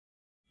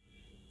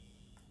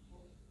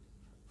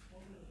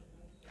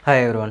Hi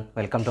everyone,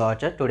 welcome to our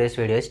channel. Today's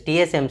video is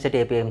TS eamcet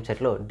eapcet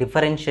లో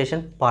differentiation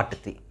part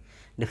 3.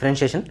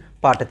 Differentiation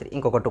part 3.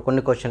 ఇంకొక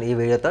కొన్ని question ఈ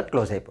వీడియోతో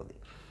close అయిపోతుంది.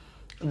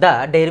 The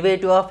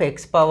derivative of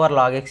x power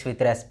log x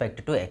with respect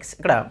to x.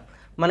 ఇక్కడ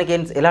మనకి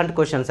ఎలాంటి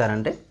questions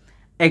అంటే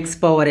x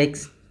power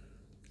x,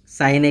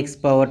 sin x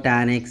power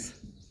tan x,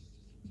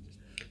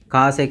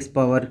 cos x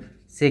power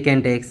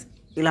secant x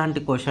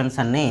ఇలాంటి క్వశ్చన్స్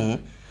అన్నీ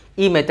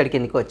ఈ మెథడ్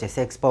కిందకి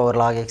వచ్చేసి x power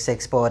log x,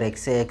 x power x,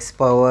 x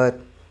power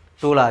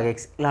 2 log x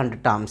ఇలాంటి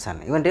టర్మ్స్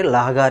అన్ని ఇవంటే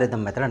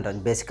లాగారిథం మెథడ్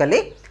అంటాం. Basically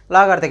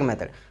లాగారిథమిక్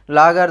method.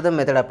 Logarithm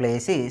method apply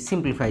చేసి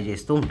simplify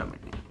చేస్తూ ఉంటాం.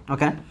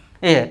 Okay,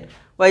 here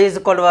y is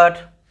equal to what?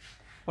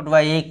 Put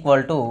y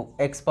equal to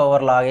x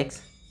power log x.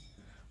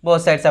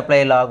 Both sides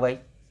apply log y.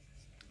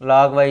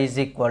 log y is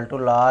equal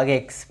to log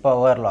x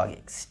power log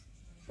x.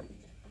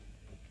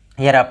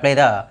 Here apply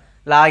the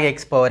log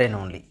x power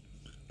n only.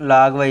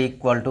 log y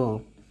equal to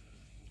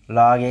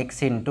log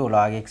x into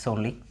log x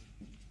only.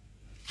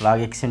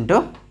 log x into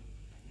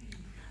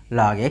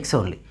log x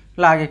only.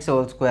 log x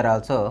whole square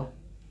also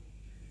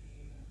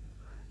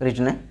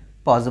written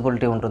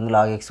possibility ఉంటుంది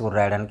log x కూడా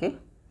రాయడానికి.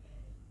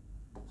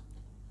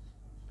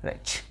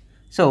 Right,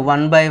 so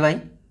 1 by y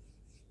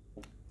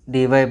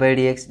dy by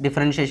dx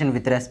differentiation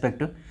with respect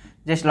to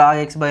just log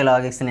x by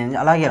log x నేను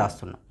అలాగే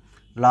రాస్తున్నా.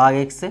 log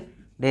x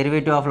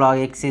derivative of log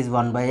x is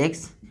 1 by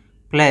x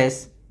plus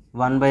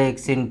 1 by x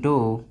into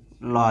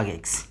log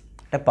x.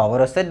 అంటే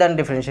power వస్తే దాన్ని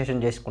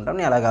differentiation చేసుకుంటాం.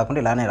 నేను అలా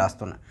కాకుండా ఇలానే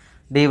రాస్తున్నా.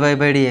 dy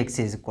by dx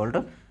is equal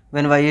to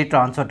when y is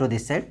transferred to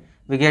this side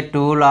we get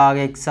 2 log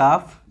x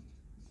of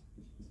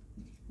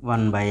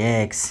 1 by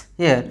x.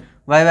 Here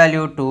y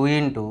value 2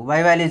 into y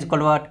value is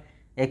equal to what?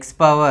 X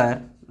power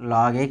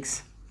log x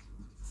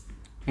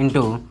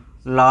into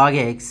log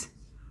x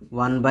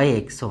 1 by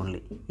x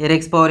only. Here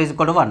x power is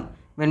equal to 1.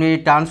 When we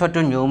transfer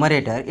to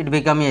numerator it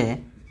become a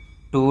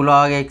 2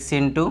 log x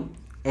into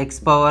x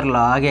power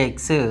log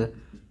x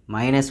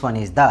minus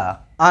 1 is the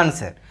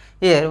answer.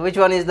 Here which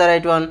one is the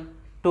right one?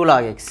 2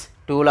 log x.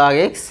 2 log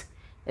x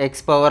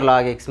x power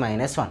log x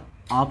minus 1.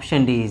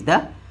 Option D is the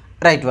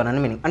right one అని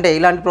meaning. అంటే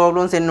ఇలాంటి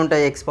problems ఎన్ని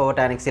ఉంటాయి? X power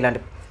tan X ఇలాంటి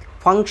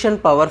function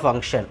power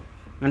function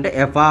అంటే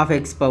F of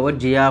X power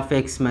G of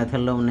X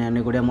మెథడ్లో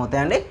ఉన్నాయన్నీ కూడా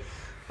ఏమవుతాయండి?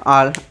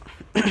 All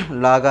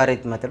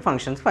లాగారిథ్ method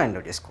functions find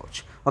out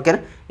చేసుకోవచ్చు. ఓకేనా?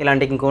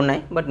 ఇలాంటివి ఇంకా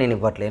ఉన్నాయి బట్ నేను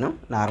ఇవ్వట్లేను,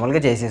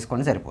 నార్మల్గా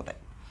చేసేసుకొని సరిపోతాయి.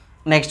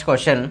 నెక్స్ట్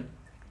క్వశ్చన్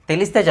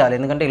తెలిస్తే చాలు,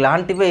 ఎందుకంటే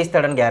ఇలాంటివే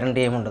ఇస్తాడని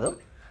గ్యారంటీ ఏముండదు.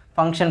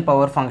 ఫంక్షన్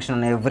పవర్ ఫంక్షన్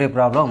అనే every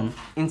problem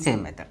in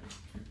same method.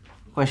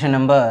 Question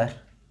number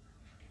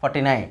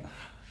 49.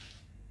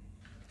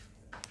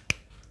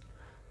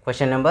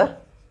 Question number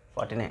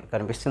 49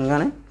 కనిపిస్తుంది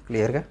కానీ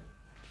క్లియర్గా.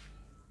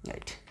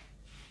 రైట్,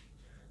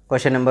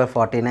 క్వశ్చన్ నెంబర్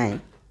 49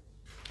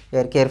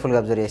 కేర్ఫుల్గా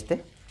అబ్జర్వ్ చేస్తే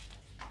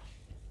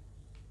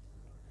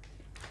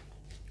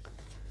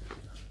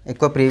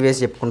ఎక్కువ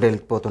ప్రీవియస్ చెప్పుకుంటూ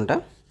వెళ్ళిపోతుంటా.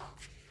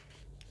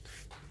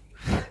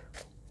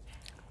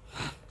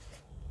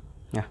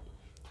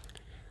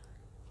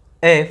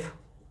 If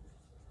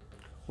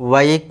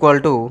y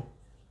equal to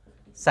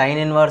sin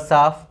inverse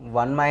of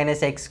 1 minus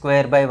x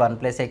square by 1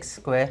 plus x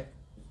square,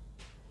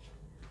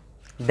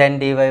 then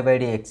dy by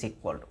dx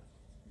equal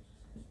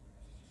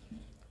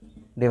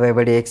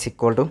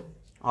to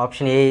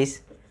option A is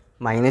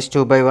minus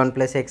 2 by 1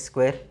 plus x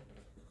square,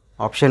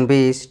 option B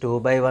is 2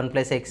 by 1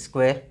 plus x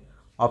square,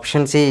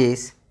 option C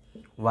is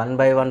 1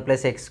 by 1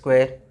 plus x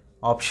square,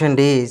 option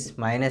D is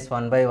minus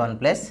 1 by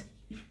 1 plus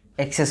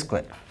x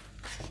square.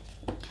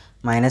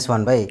 Minus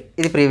 1 by,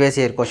 ఇది previous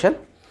year question,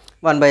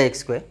 1 by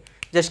x square.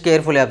 Just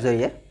carefully observe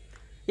here.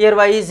 Here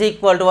y is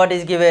equal to what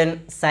is given?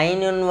 Sin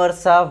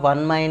inverse of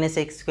 1 minus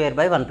x square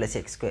by 1 plus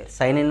x square.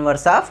 Sin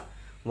inverse of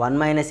 1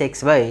 minus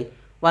x by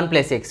 1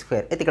 plus x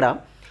square. అయితే ఇక్కడ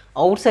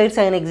out side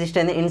sign exist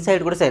అయింది,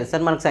 inside కూడా sign.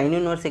 Sir మనకు sine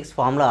inverse X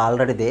formula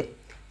already they.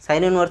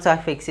 Sine inverse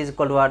of X is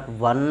equal to what?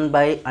 1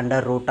 by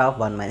under root of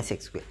 1 minus x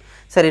square.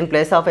 Sir in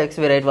place of X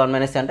we right 1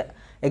 minus అంటే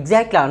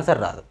exact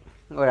answer రాదు,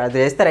 అది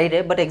వేస్తే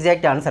రైటే but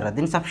exact answer రాదు.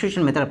 దీని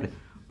substitution method apply.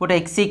 Put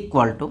X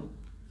equal to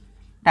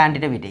tan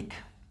theta we take.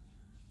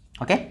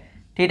 Okay,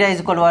 theta is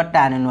equal to what?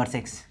 tan inverse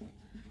X.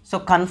 So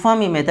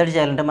confirm ఈ method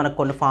చేయాలంటే మనకు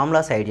కొన్ని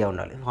ఫార్ములాస్ ఐడియా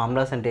ఉండాలి.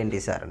 ఫార్ములాస్ అంటే ఏంటి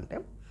సార్ అంటే,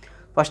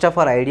 ఫస్ట్ ఆఫ్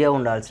ఆల్ ఐడియా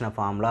ఉండాల్సిన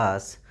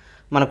formulas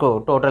మనకు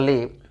టోటల్లీ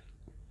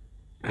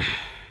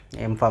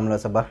ఏం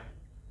ఫార్ములాస్ అబ్బా,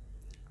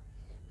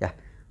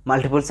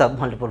 multiple sub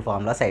multiple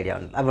formulas idea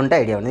ఉంది, అవి ఉంటే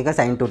ఐడియా ఉంది. ఇంకా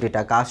sin 2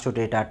 theta, cos 2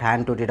 theta,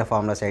 tan 2 theta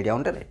formulas idea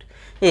ఉంటే right.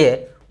 A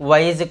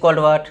y is equal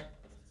to what?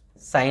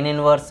 sin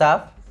inverse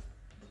of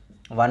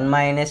 1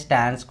 minus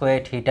tan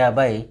square theta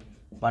by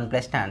 1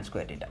 plus tan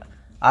square theta.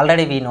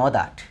 Already we know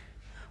that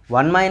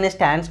 1 minus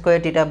tan square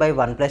theta by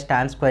 1 plus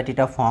tan square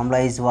theta formula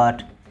is what?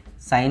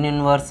 Sin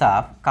inverse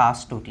of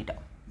cos 2 theta.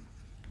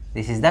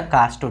 This is the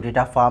cos 2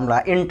 theta formula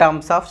in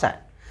terms of sin.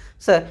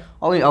 So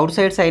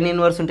outside sin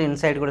inverse unte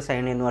inside kuda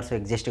sin inverse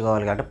exist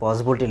kavali kabatti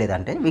possibility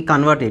ledante we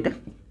convert it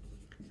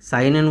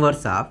sin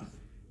inverse of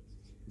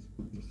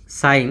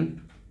sin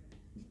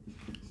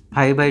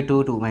pi by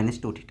 2 minus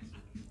 2 theta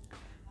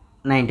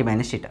 90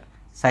 minus theta.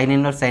 Sin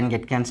inverse sin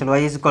get cancel.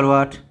 Y is equal to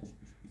what?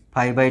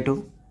 Pi by 2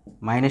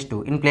 minus 2.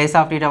 In place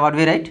of theta what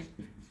we write?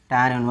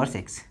 tan inverse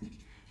x.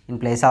 In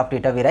place of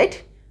theta we write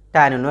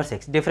tan inverse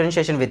x.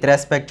 Differentiation with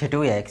respect to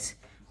x.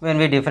 When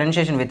we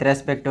differentiation with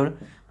respect to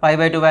pi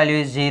by 2 value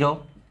is 0.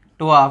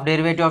 2 half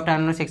derivative of tan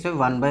inverse x by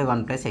 1 by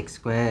 1 plus x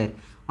square.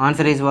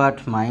 Answer is what?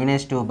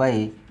 Minus 2 by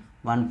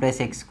 1 plus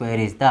x square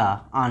is the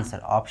answer.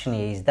 Option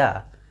A is the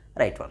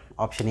right one.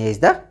 Option A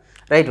is the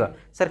right one.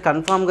 Sir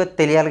కన్ఫామ్గా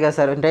తెలియాలి కదా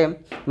sir అంటే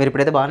మీరు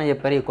ఇప్పుడైతే బాగానే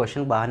చెప్పారు, ఈ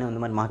question బాగానే ఉంది,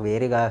 మరి మాకు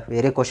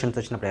వేరే క్వశ్చన్స్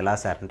వచ్చినప్పుడు ఎలా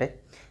సార్ అంటే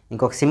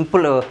ఇంకొక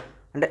సింపుల్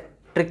అంటే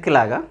ట్రిక్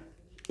లాగా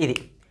ఇది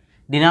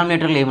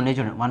డినామినేటర్లు ఏమున్నాయి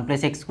చూడండి. 1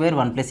 plus X square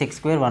 1 plus X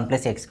square 1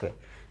 plus X square.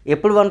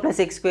 ఎప్పుడు 1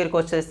 ప్లస్ ఎక్స్ స్క్వేర్కి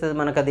వచ్చేస్తుంది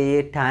మనకు అది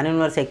tan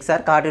inverse X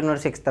are cot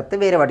inverse X తప్పితే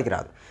వేరే వాటికి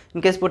రాదు.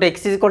 In case put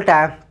X equal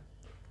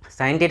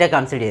sin θ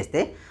consider చేస్తే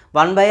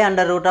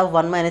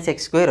 1/√1 మైనస్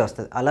ఎక్స్ స్క్వేర్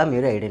వస్తుంది. అలా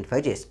మీరు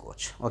ఐడెంటిఫై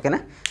చేసుకోవచ్చు.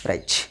 ఓకేనా?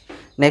 Right.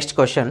 Next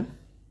question.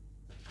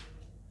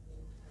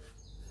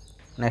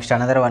 Next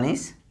another one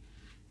is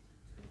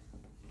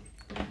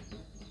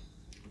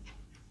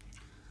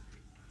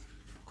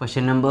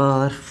question number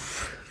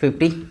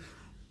 50.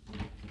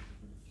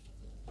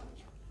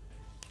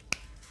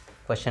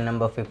 Question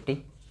number 50.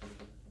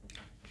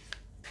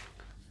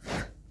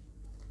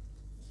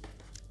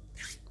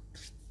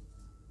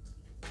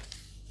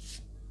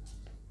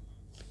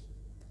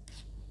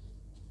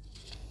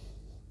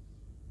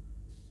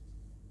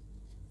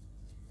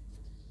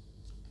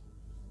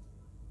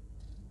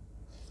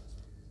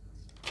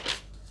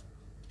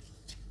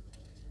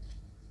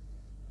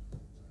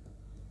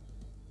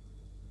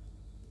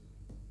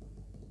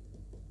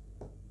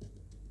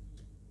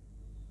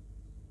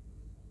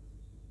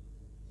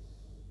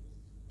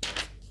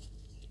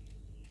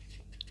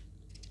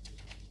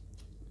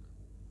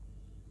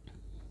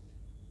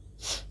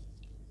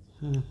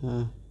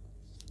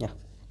 Yeah.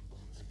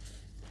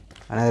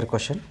 Another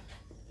question.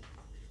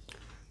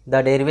 The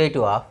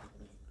derivative of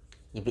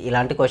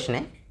ఇలాంటి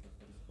క్వశ్చనే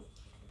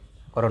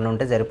ఒక రెండు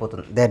ఉంటే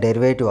సరిపోతుంది. The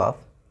derivative of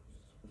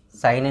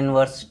sin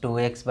inverse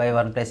 2x by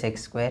 1 plus x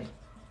square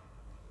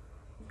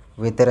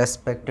with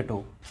respect to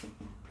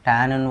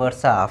tan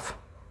inverse of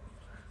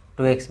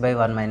 2x by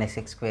 1 minus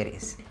x square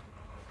is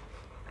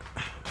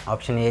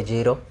option A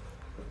 0,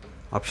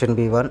 option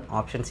B 1,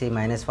 option C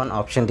minus 1,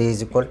 option D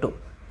is equal to.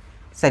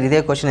 సరే ఇదే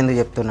question ఎందుకు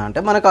చెప్తున్నా అంటే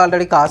మనకు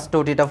already cos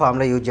 2θ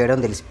formula use చేయడం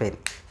తెలిసిపోయింది.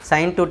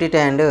 sin 2θ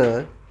and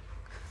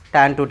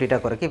tan 2θ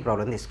కొరకు ఈ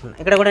ప్రాబ్లం తీసుకున్నాను.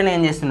 ఇక్కడ కూడా నేను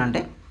ఏం చేస్తున్నా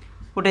అంటే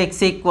put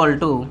x equal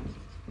to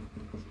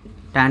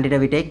tan θ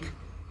we take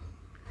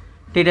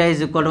θ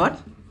is equal to what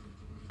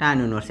tan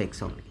inverse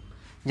x only.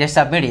 Just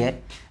submit here.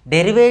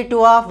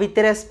 Derivative of with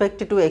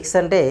respect to x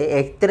అంటే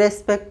with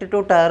respect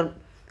to term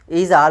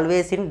is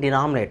always in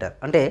denominator.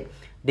 అంటే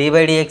d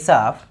by dx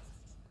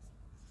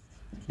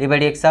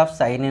of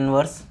sin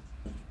inverse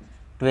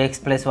 2x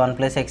plus 1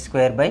 plus x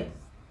square by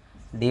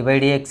d by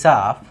dx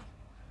of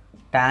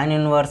tan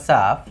inverse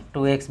of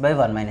 2x by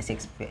 1 minus x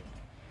square.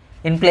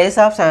 In place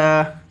of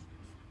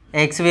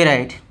x we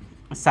write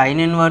sin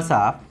inverse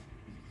of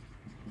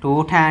 2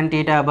 tan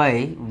theta by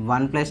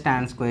 1 plus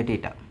tan square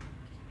theta.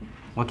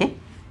 Okay,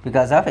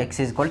 because of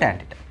x is equal to tan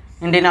theta.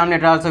 In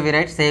denominator also we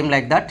write same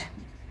like that,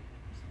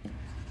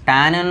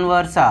 tan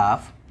inverse of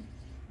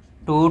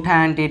 2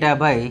 tan theta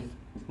by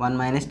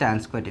 1 minus tan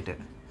square theta.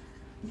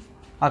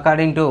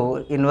 According to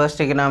inverse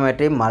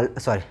trigonometry,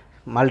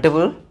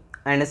 multiple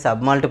and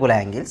submultiple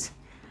angles,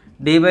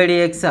 d by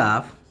dx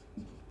of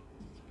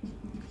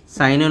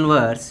sin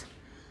inverse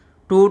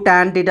 2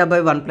 tan theta by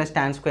 1 plus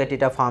tan square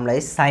theta formula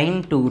is sin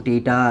 2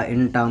 theta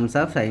in terms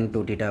of sin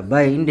 2 theta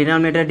by in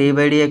denominator d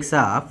by dx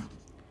of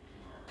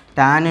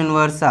tan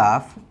inverse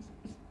of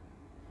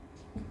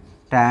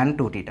tan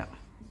 2 theta.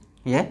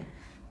 Yeah,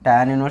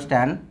 tan inverse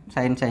tan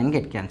sin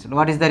get cancelled.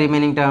 What is the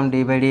remaining term?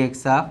 d by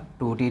dx of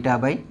 2 theta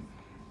by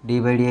d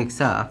by dx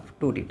of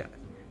 2 theta.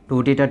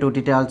 2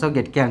 theta also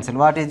get cancelled.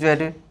 What is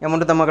that?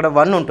 ఏముంటుంది అక్కడ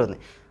 1 ఉంటుంది.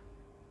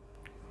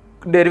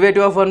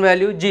 Derivative of 1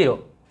 value 0.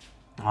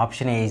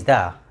 Option A is the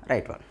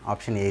right one.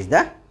 Option A is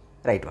the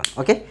right one.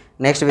 Okay.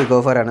 Next we go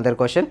for another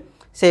question.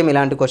 Same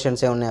ఇలాంటి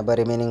questions ఏ ఉన్నాయి అబ్బా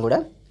remaining కూడా.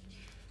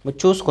 మీరు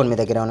చూసుకోండి మీ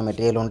దగ్గర ఏమైనా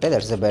మెటీరియల్ ఉంటే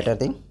that's the better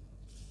thing.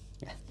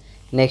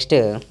 Next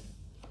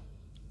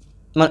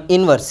మన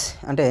ఇన్వర్స్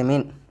అంటే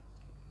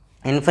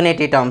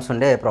ఇన్ఫినిటీ టర్మ్స్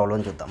ఉండే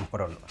ప్రాబ్లం చూద్దాం.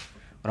 ఒక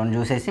రెండు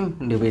చూసేసి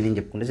డివైడింగ్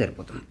చెప్పుకుంటే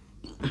సరిపోతుంది.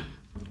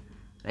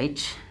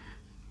 Right.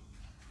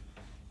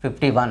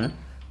 51.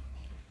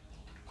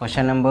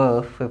 Question number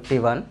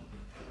 51.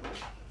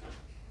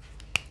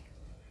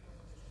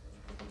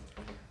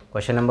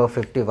 Question number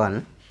 51.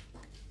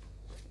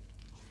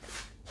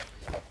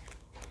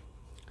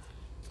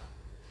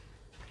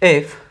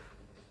 If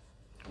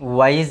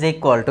y is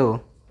equal to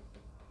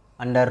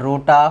under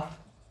root of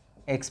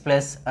x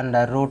plus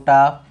under root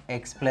of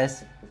x plus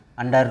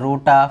under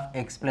root of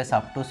x plus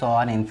up to so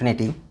on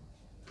infinity,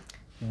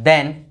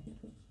 then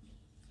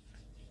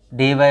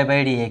dy by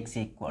dx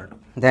equal to,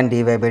 then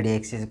dy by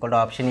dx is equal to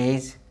option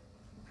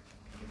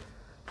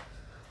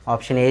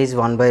A is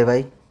 1 by y,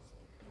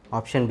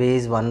 option B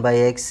is 1 by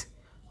x,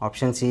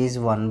 option C is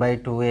 1 by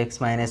 2x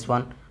minus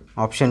 1,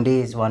 option D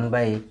is 1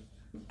 by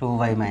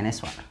 2y minus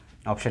 1.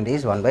 Option D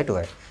is 1 by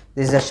 2y.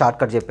 This is a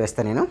shortcut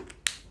చెప్పేస్తా నేను.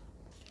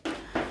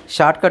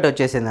 Short cut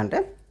వచ్చేసిందంటే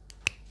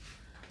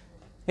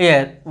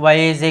here y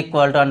is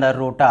equal to under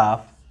root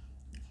of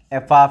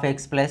F of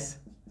X plus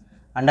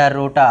under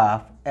root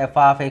of F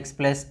of X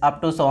plus up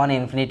to so on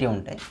infinity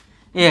ఉంటాయి.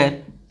 Here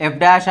F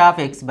dash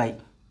of X by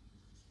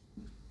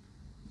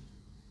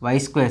y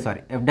square,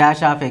 sorry, f dash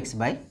of x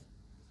by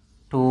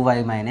 2y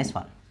minus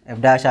 1. f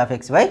dash of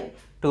x by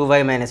 2y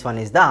minus 1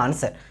 is the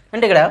answer.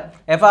 And here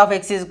f of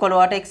x is equal to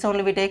what? X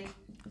only we take.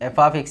 f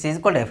of x is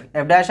equal to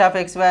f dash of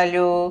x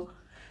value.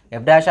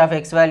 f dash of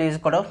x value is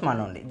equal to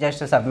 1 only. Just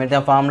to submit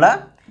the formula,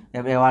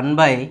 1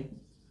 by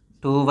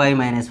 2y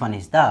minus 1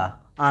 is the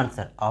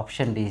answer.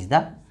 Option D is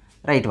the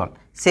right one.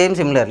 Same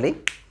similarly,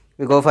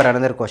 we go for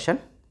another question.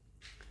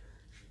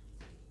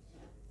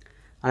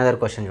 Another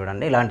question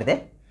చూడండి ఇలాంటిదే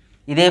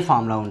ఇదే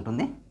formula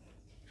ఉంటుంది.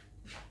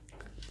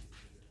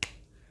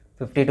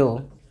 52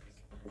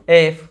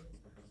 if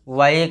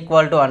y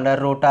equal to under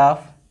root of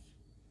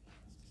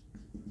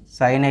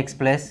sin x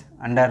plus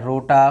under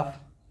root of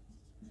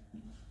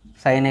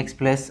sin x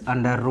plus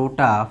under root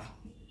of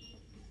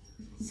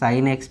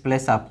sin x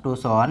plus up to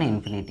so on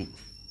infinity,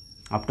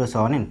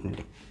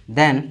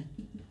 then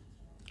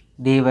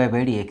dy by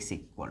dx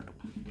equal to,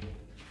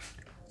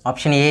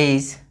 option A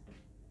is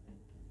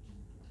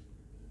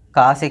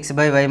cos x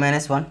by y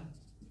minus 1,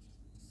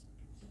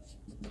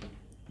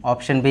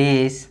 option B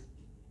is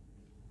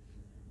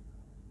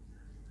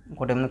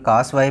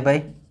cos y by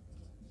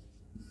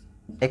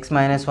x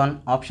minus 1,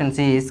 option C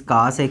is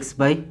cos x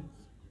by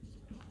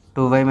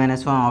 2y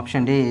minus 1,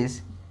 option D is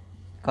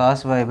cos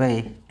y by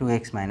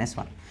 2x minus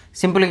 1.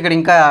 Simple ఇక్కడ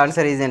ఇంకా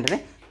answer is ఏంటంటే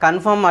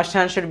confirm must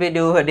and should be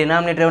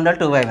denominator ఉండాలి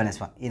 2y minus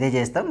 1 ఇదే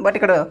చేస్తాం. But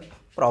ఇక్కడ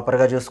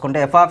ప్రాపర్గా చూసుకుంటే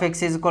f of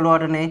x is equal to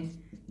what ఉన్నాయి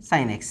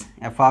sin x,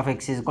 f of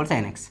x is equal to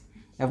sin x,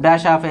 f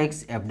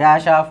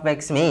dash of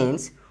x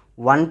means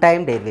one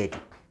time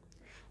derivative.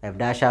 f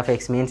dash of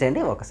x means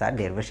ఏంటి ఒకసారి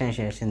derivation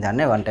చేసిన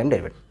దాన్నే one time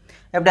derivative.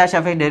 f dash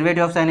of x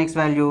derivative of sin x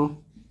value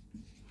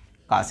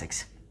cos x,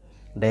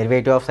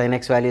 derivative of sin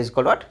x value is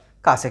equal to what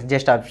cos x.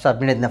 Just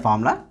submit in the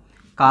formula,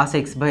 cos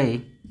x by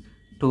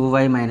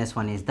 2y minus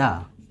 1 is the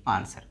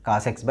answer.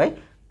 cos x by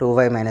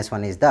 2y minus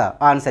 1 is the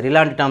answer.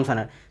 ఇలాంటి terms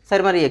అన్నారు.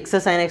 సరే మరి x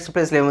sine X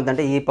ప్లస్లో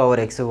ఏముందంటే ఈ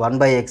power X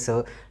 1/x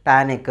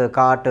tan x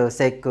cot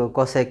sec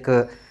cosec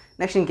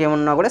next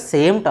ఇంకేమన్నా కూడా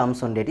same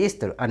terms ఉండేవి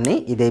ఇస్తాడు. అన్నీ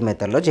ఇదే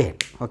మెథడ్లో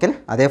చేయండి. ఓకేనా,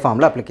 అదే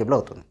ఫామ్లో అప్లికేబుల్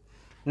అవుతుంది.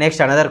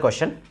 Next another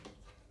question.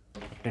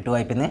 52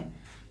 అయిపోయింది.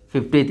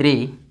 53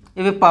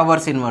 ఇవి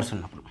పవర్స్ ఇన్వర్స్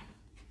ఉన్నప్పుడు.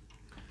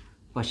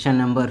 Question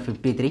number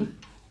 53.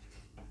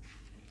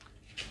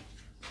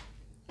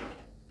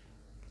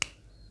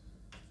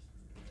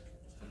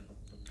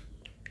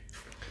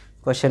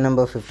 Question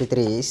number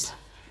 53 is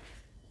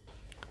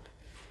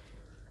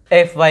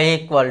if y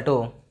equal to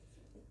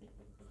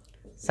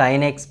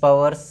sin x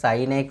power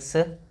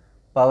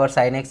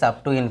sin x up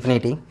to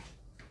infinity,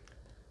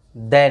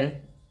 then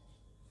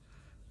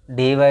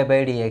dy by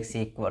dx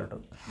equal to,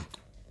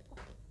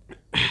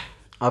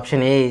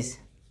 option A is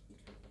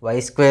y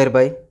square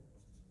by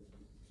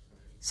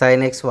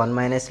sin x 1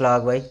 minus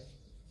log y,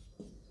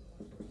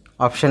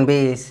 option B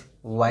is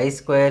y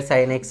square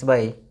sin x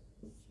by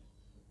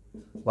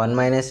 1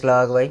 minus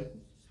log y,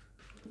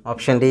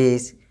 option D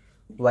is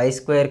y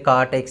square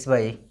cot x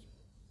by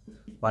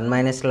 1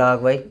 minus log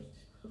y,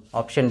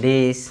 option D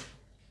is,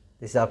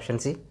 this is option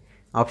C,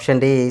 option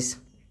D is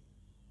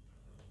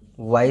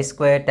y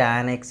square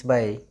tan x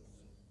by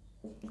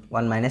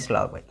 1 minus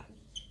log y,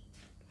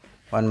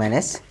 1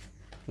 minus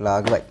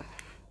log y.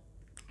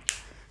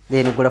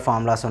 దీనికి కూడా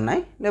formulas ఉన్నాయి,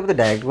 లేకపోతే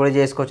direct కూడా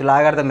చేసుకోవచ్చు.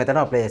 లాగార్థం method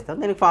apply చేస్తాం.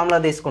 దీనికి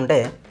formula తీసుకుంటే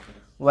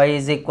y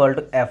is equal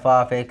to f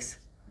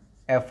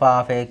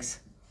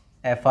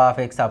of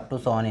x up to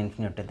so on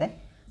infinity ಇದೆ.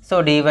 So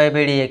dy by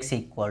dx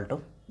equal to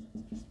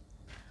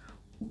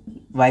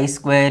y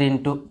square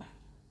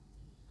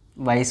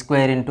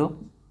into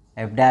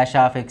f dash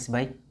of x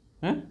by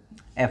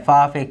f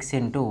of x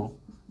into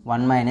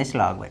 1 minus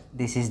log y.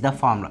 This is the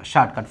formula,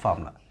 shortcut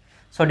formula.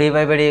 So dy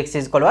by dx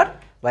is equal to what?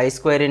 Y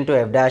square into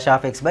f dash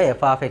of x by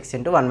f of x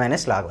into 1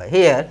 minus log y.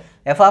 Here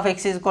f of x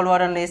is equal to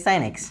what only?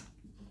 Sin x.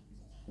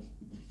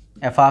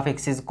 f of x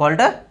is equal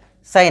to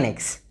sin x.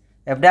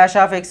 f dash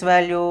of x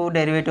value,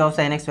 derivative of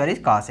sin x value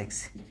is cos x.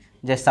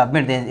 Just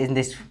submit this in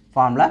this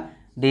formula,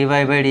 dy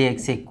by dx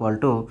equal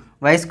to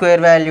y square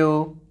value,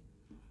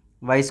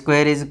 y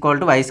square is equal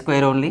to y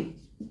square only,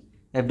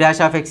 f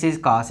dash of x is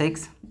cos x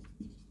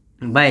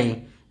by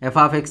f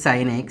of x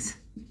sin x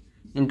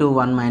into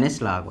 1 minus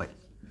log y.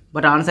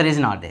 But answer is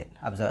not there.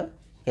 Observe,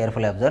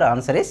 carefully observe,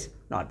 answer is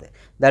not there.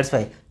 That's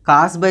why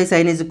cos by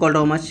sin is equal to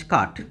how much?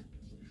 Cot.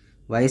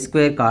 Y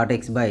square cot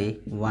x by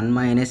 1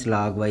 minus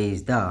log y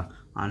is the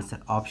answer.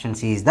 Option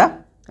C is the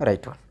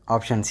right one.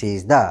 Option C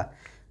is the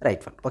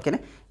right one. ఓకేనా,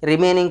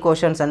 remaining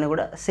questions అన్నీ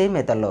కూడా same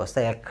మెథడ్లో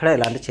వస్తాయి, ఎక్కడ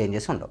ఎలాంటి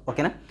changes ఉండవు.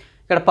 ఓకేనా,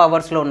 ఇక్కడ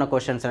పవర్స్లో ఉన్న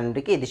క్వశ్చన్స్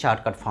అన్నింటికి ఇది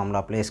షార్ట్ కట్ ఫామ్లో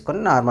అప్లై చేసుకొని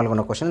నార్మల్గా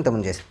ఉన్న క్వశ్చన్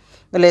ఇంతకుముందు చేసి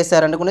లేదు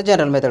సార్ అనుకుంటే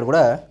జనరల్ మెథడ్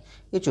కూడా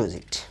you choose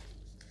it.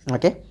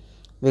 Okay,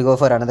 we go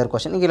for another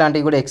question.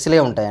 ఇలాంటివి కూడా ఎక్స్లే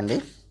ఉంటాయండి,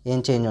 ఏం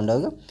చేంజ్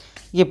ఉండవు.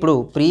 ఇప్పుడు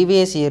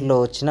ప్రీవియస్ ఇయర్లో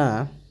వచ్చిన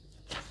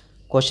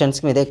క్వశ్చన్స్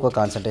మీద ఎక్కువ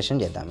కాన్సన్ట్రేషన్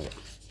చేద్దాం. ఇక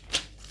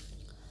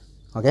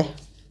ఓకే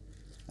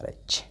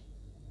రైట్.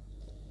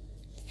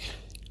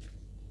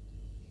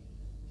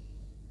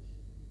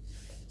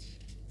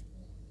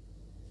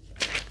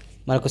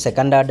 మనకు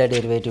సెకండ్ ఆర్డర్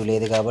డెరివేటివ్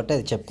లేదు కాబట్టి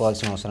అది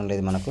చెప్పుకోవాల్సిన అవసరం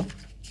లేదు మనకు.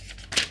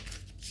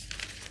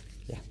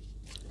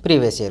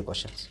 ప్రీవియస్ ఇయర్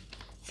క్వశ్చన్స్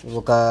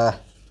ఒక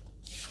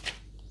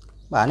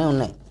బాగానే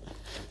ఉన్నాయి,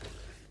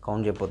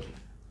 కౌంట్ చెప్పొద్దు.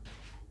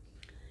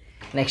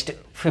 Next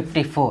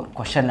 54,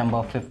 question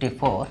number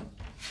 54.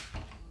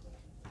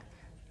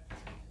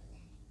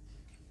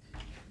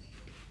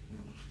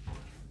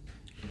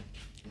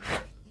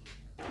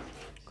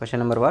 Question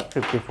number what?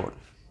 54.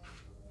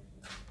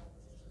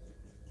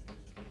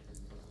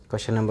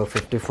 Question number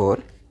 54.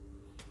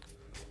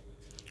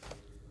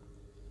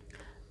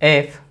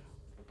 If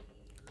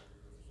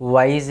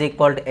y is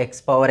equal to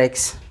x power x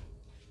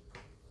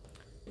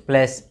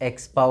plus x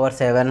power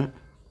 7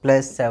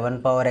 plus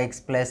 7 power x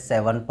plus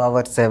 7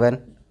 power 7,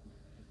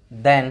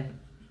 then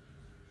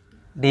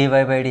dy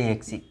by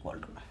dx equal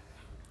to.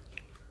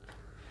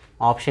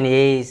 Option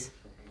A is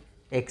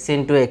x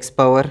into x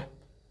power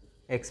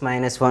x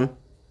minus 1,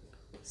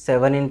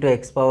 7 into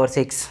x power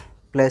 6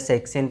 plus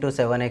x into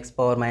 7x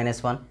power minus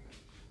 1.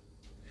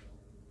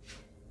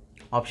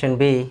 Option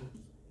B,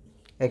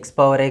 x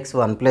power x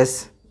 1 plus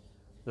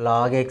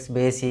log x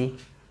base e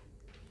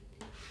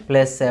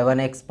plus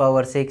 7x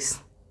power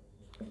 6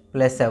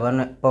 plus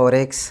 7 power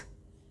x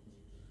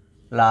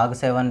log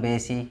 7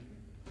 base e.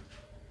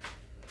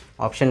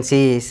 Option C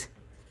is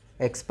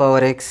x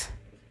power x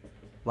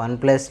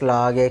 1 plus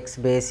log x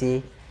base e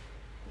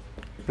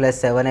plus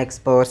 7x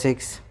power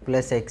 6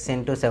 plus x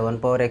into 7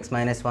 power x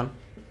minus 1.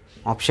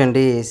 Option D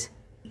is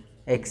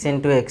x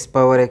into x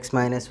power x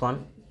minus 1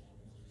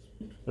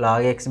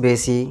 log x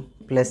base e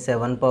plus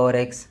 7 power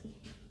x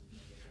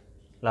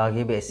log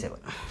e base 7.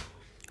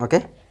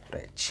 Okay,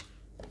 right.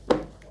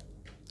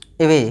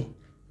 ఇవి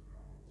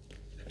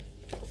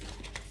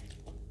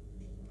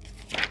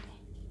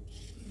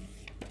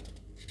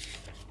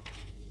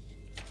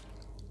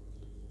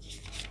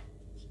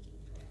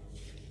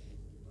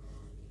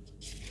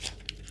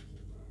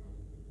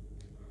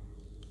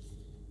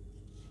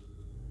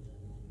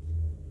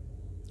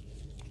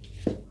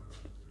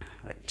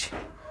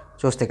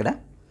చూస్తే ఇక్కడ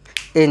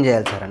ఏం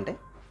చేయాలి sir అంటే,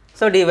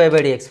 so dy by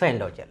dx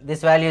find out చేయాలి.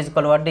 This value is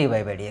equal what dy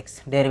by dx,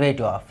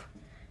 derivative of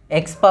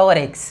x power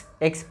x.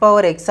 x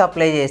power x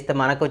apply చేస్తే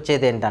మనకు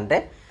వచ్చేది ఏంటంటే,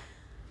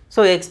 సో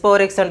x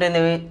పవర్ x అంటే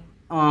ఏంటి,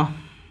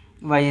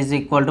 y is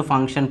equal to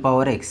function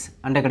power x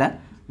అంటే ఇక్కడ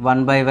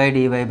 1/y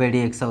dy by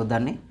dx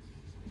అవుద్దండి,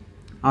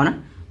 అవునా.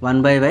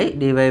 1/y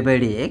dy by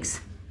dx,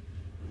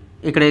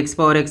 ఇక్కడ x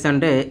పవర్ x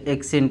అంటే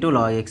x ఇంటూ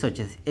log x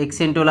వచ్చేసి,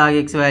 x into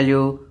log x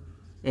value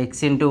x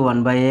into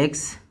 1/x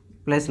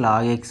plus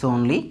log x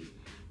only,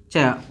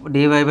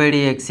 dy by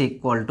dx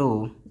equal to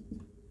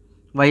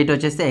y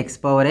వచ్చేస్తే x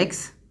power x,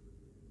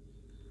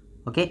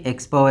 okay, x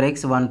power x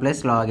 1 plus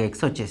log x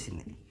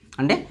వచ్చేసింది.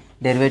 అంటే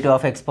derivative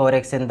of x power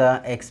x ఎంత,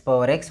 x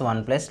power x 1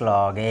 plus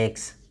log x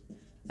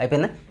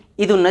అయిపోయిందా.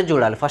 ఇది ఉన్నది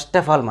చూడాలి first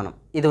of all, మనం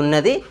ఇది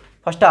ఉన్నది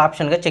ఫస్ట్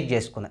ఆప్షన్గా చెక్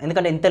చేసుకుందాం,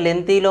 ఎందుకంటే ఇంత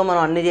లెంతీలో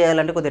మనం అన్ని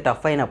చేయాలంటే కొద్దిగా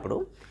టఫ్ అయినప్పుడు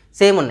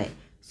సేమ్ ఉన్నాయి.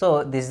 So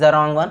this the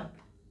wrong one,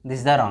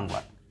 this the wrong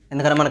one,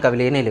 ఎందుకంటే మనకు అవి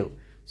లేనే లేవు.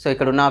 సో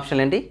ఇక్కడ ఉన్న ఆప్షన్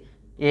ఏంటి,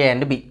 ఏ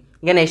అండ్ బి.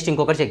 ఇంకా నెక్స్ట్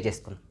ఇంకొకటి చెక్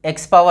చేసుకుందాం,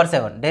 X power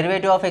 7,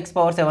 derivative of X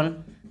power 7,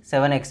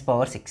 7x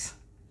power 6,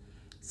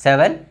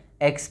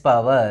 7x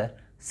power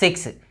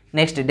 6.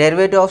 Next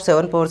derivative of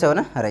 7 power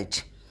 7, right,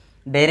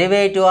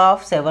 derivative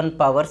of 7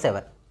 power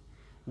 7,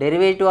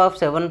 derivative of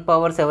 7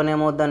 power 7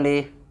 ఏమవుతుందండి,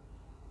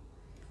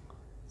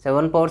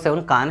 7 పవర్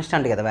 7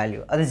 కాన్స్టెంట్ కదా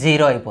వాల్యూ, అది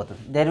 0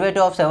 అయిపోతుంది.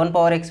 Derivative of 7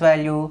 power x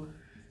value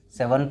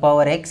 7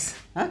 power x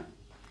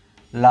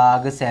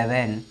log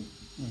 7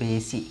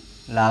 base,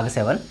 log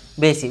 7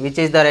 base, which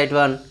is the right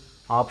one.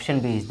 Option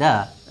B is the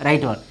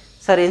right one.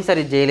 Sir ఏం sir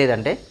ఇది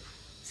చేయలేదంటే,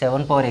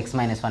 7 power x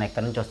minus 1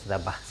 ఎక్కడి నుంచి వస్తుంది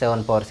అబ్బా,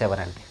 7 పవర్ 7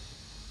 అంటే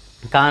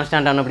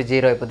కాన్స్టెంట్ అన్నప్పుడు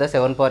 0 అయిపోతుంది,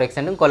 7 పవర్ x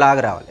అంటే ఇంకో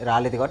లాగా రావాలి,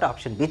 రాలేదు కాబట్టి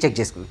ఆప్షన్ బి చెక్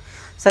చేసుకుంది.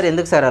 సార్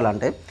ఎందుకు సార్ అలా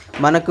అంటే,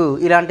 మనకు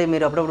ఇలాంటివి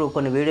మీరు అప్పుడప్పుడు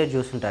కొన్ని వీడియోస్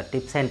చూస్తుంటారు,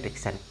 టిప్స్ అండ్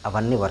ట్రిక్స్ అని,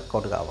 అవన్నీ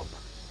వర్కౌట్ కావబ్బా.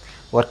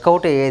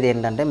 వర్కౌట్ అయ్యేది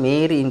ఏంటంటే,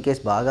 మీరు ఇన్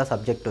కేస్ బాగా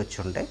సబ్జెక్ట్ వచ్చి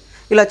ఉంటే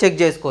ఇలా చెక్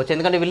చేసుకోవచ్చు,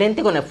 ఎందుకంటే వీళ్ళు ఎంత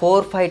కొన్ని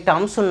 4-5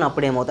 టర్మ్స్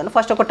ఉన్నప్పుడు ఏమవుతుంది,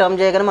 ఫస్ట్ ఒక టర్మ్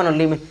చేయగానే మనం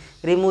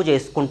రిమూవ్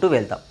చేసుకుంటూ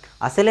వెళ్తాం.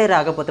 అసలే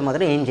రాకపోతే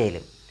మాత్రం ఏం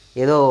చేయలేం,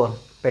 ఏదో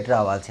పెట్టి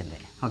రావాల్సిందే,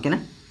 ఓకేనా.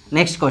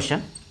 Next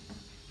question,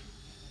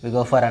 we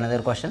go for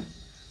another question,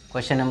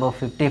 question number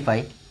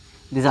 55.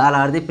 This all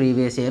are the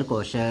previous year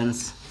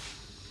questions.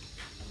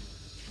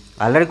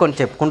 Already కొన్ని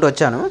చెప్పుకుంటూ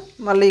వచ్చాను,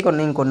 మళ్ళీ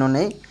ఇంకొన్ని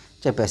ఉన్నాయి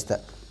చెప్పేస్తా,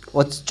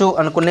 వచ్చు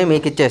అనుకునే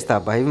మీకు ఇచ్చేస్తా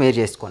అబ్బాయి, మీరు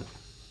చేసుకోండి.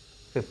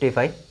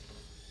 55,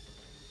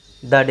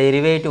 ద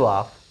డెరివేటివ్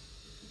ఆఫ్,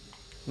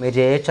 మీరు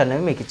చేయొచ్చు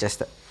అనేవి మీకు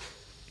ఇచ్చేస్తా,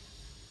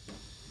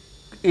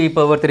 e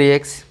power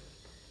 3x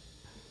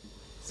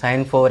sin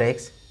 4x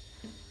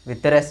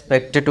with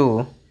respect to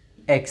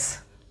x.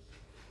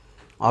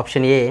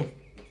 Option A,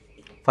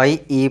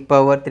 5 e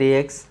power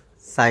 3x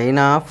sin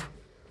of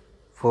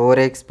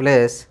 4x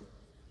plus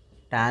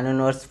tan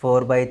inverse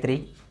 4/3.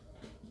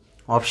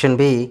 Option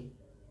B,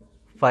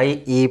 5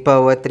 e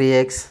power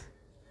 3x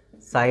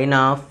sin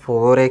of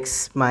 4x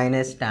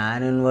minus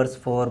tan inverse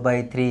 4 by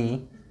 3.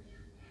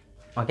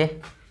 Okay,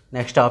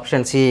 next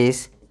option C is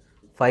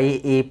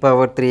 5 e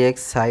power 3x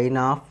sin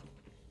of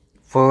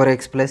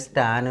 4x plus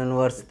tan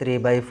inverse 3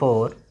 by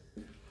 4.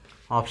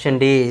 Option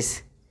D is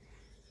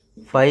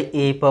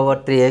 5 e power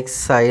 3x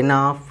sin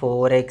of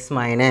 4x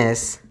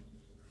minus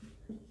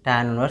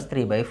tan inverse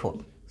 3 by 4.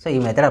 So ఈ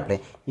method apply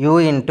u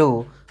into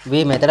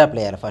v method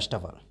apply చేయాలి first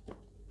of all.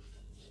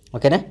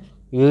 ఓకేనా,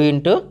 u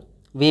into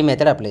v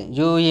method apply,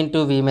 u into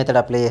v method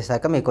apply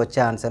చేశాక మీకు వచ్చే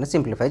ఆన్సర్ని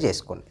simplify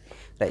చేసుకోండి.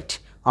 Right,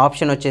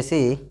 option వచ్చేసి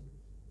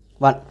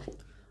 1,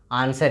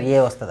 answer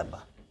A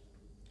వస్తుందబ్బా.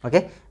 Okay,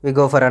 we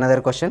go for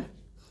another question.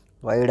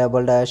 y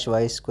double dash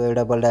y square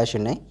double dash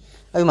ఉన్నాయి,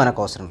 అవి మనకు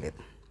అవసరం లేదు.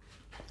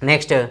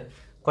 Next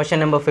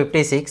question number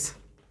 56.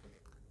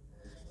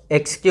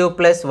 x cube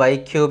plus y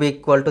cube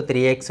equal to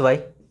 3xy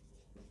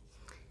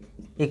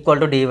equal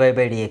to dy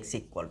by dx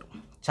equal to,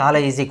 చాలా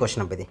easy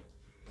question అబ్బా ఇది.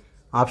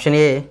 Option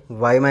A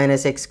y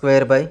minus X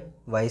square by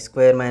y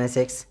square minus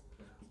X.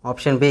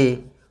 Option B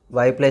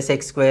y plus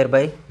X square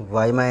by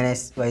y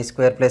minus y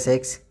square plus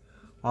X.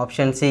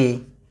 Option C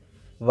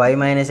y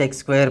minus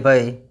X square by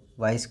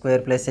y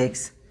square plus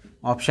X.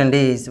 Option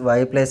D is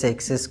y plus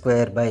X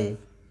square by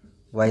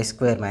y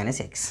square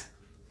minus X.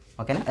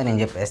 ఓకేనా, అది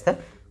నేను చెప్పేస్తా.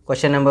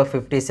 Question number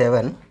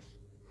 57.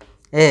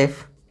 If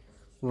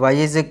y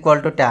is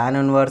equal to tan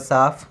inverse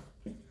of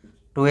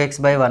 2x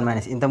by 1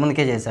 minus,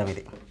 ఇంతకుముందుకే చేసాం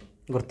ఇది,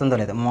 గుర్తుందో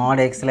లేదు, mod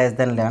x less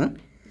than 11,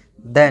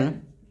 then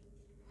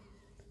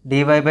dy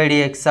by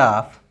dx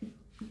of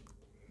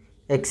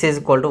x is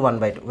equal to 1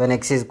 by 2, when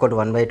x is equal to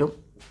 1 by 2.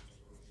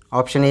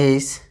 Option A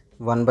is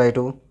 1 by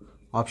 2,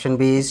 option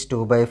B is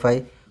 2 by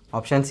 5,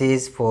 option C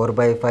is 4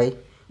 by 5,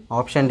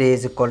 option D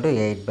is equal to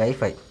 8 by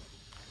 5.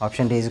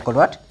 Option D is equal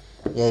to what?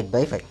 8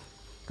 by 5.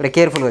 ఇక్కడ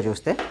కేర్ఫుల్గా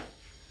చూస్తే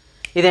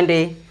ఇదేంటి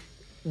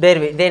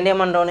దేన్ని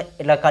ఏమన్నా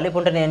ఇలా కలిపి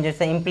ఉంటే నేను ఏం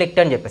చేస్తాను, ఇంప్లిక్ట్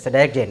అని చెప్పేస్తాను,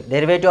 డైరెక్ట్ చేయండి.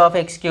 Derivative of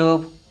X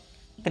cube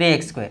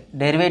 3x square,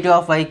 derivative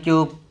of y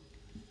cube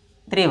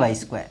 3y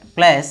square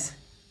plus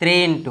 3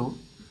 into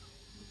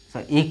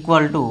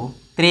equal to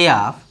 3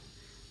 of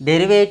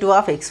derivative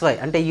of xy,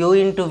 అంటే u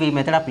into v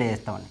method apply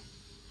చేస్తామండి.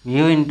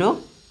 u into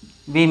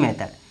v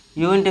method,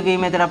 u into v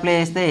method apply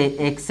చేస్తే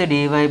x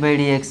dy by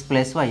dx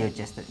plus y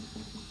వచ్చేస్తుంది.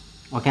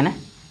 ఓకేనా,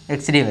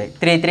 x dy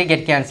 3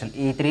 get cancel,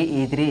 ఈ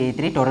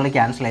 3 total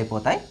cancel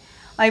అయిపోతాయి.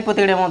 అయిపోతే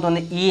ఇక్కడ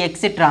ఏమవుతుంది, ఈ x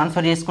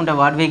ట్రాన్స్ఫర్ చేసుకుంటే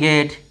what we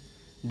get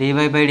dy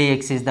by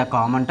dx is the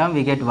common term,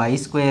 we get y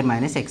square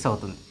minus x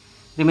అవుతుంది.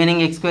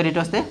 రిమైనింగ్ x square ఇటు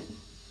వస్తే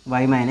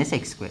y minus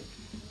x square.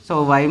 So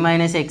y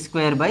minus x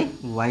square by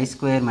y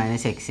square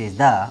minus x is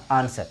the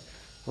answer.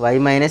 y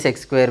minus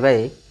x square by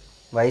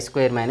y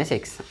square minus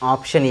x.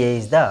 Option A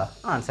is the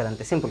answer.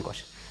 అంతే, simple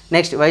question.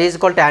 Next y is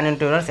equal tan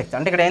inverse x,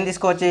 అంటే ఇక్కడ ఏం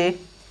తీసుకోవచ్చు,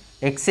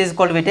 x is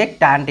equal we take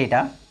tan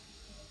theta,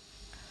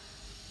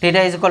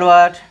 theta is equal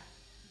what,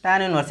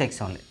 tan inverse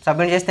x only.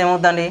 Submit చేస్తే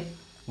ఏమవుతుందండి,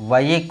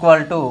 y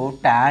equal to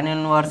tan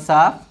inverse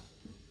of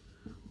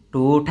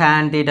 2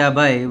 tan theta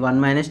by 1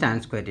 minus tan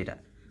square theta.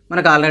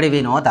 మనకు already we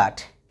know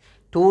that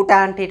 2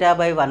 tan theta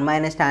by 1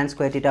 minus tan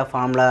square theta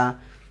formula,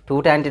 2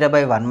 tan theta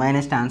by 1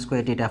 minus tan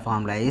square theta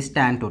formula is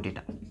tan 2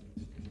 theta.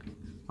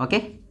 Okay,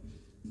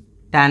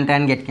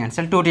 tan get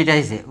cancel, 2 theta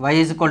is a, y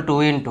is equal to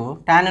 2 into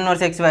tan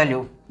inverse x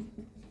value.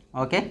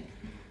 Okay,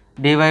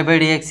 dy by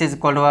dx is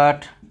equal to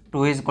what,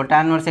 2 is equal to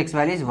tan inverse x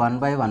value is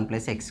 1 by 1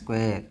 plus x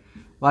square.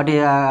 What you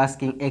are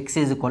asking, x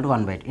is equal to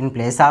 1 by 2. In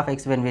place of x,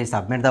 when we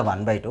submit the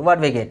 1 by 2, what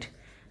we get,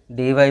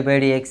 dy by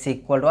dx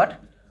equal to what,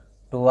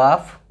 2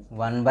 of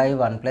 1 by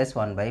 1 plus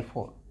 1 by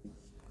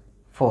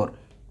 4,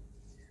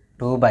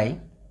 2 by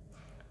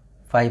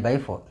 5 by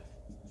 4.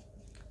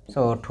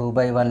 So 2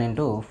 by 1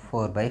 into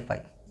 4 by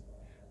 5,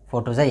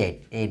 4 to the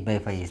 8 by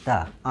 5 is the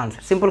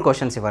answer. Simple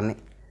questions ఇవన్నీ.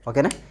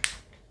 ఓకేనా,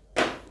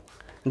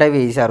 అంటే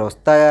ఇవి ఈసారి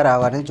వస్తాయా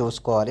రావాలని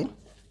చూసుకోవాలి.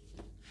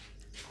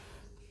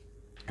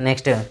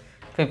 Next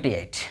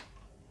 58.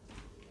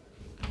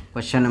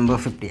 Question number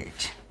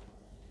 58.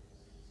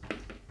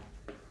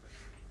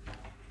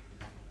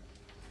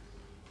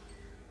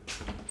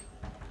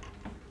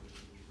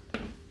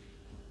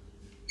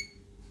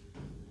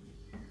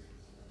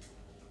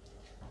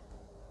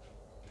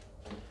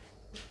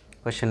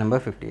 Question number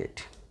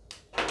 58.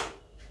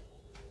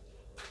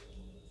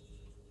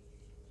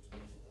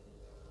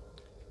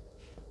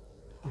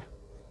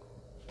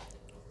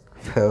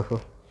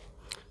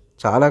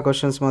 చాలా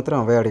questions మాత్రం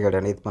అవే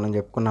అడిగాడండి, ఇది మనం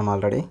చెప్పుకున్నాం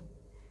already.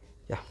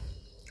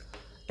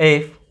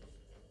 If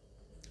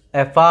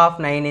F of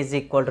 9 is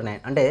equal to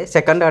 9, అంటే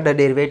సెకండ్ ఆర్డర్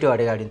డెరివేటివ్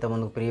అడిగాడు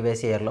ఇంతకుముందు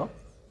ప్రీవియస్ ఇయర్లో.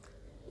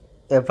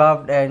 F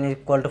of 9 is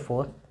equal to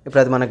 4,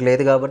 ఇప్పుడు అది మనకు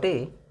లేదు కాబట్టి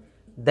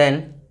then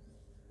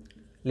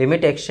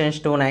limit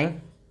x tends to 9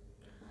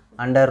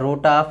 under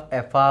root of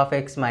F of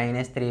X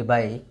minus 3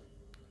 by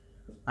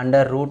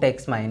under root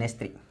x minus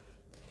 3.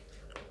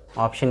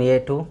 Option A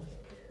 2,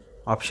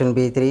 option B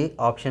 3,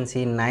 option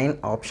C 9,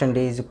 option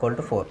D is equal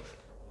to 4.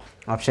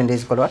 Option D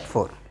is equal to what,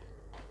 4.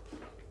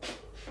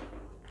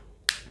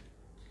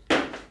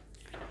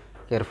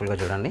 కేర్ఫుల్గా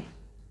చూడండి.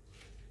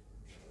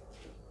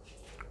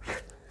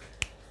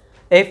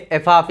 if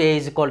f of a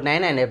is equal to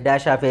 9 and f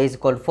dash of a is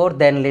equal to 4,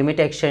 then limit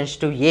extends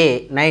to a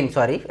 9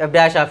 sorry f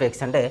dash of x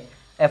అంటే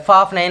f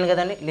of 9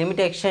 కదండి,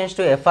 limit x tends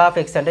to f of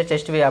x అంటే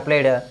just we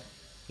applied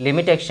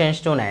limit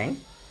x tends to 9,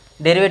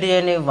 derivative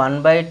చేయండి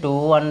 1/2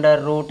 under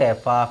root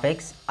f of x,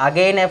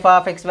 again f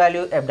of x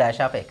value f dash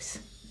of x,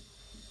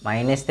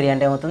 -3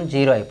 అంటే ఏమవుతుంది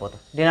 0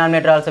 అయిపోతుంది.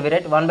 Denominator also we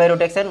right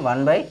 1/√x and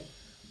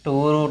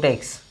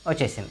 1/2√x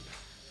వచ్చేసింది,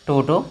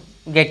 2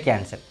 get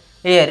cancel.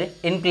 Here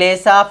in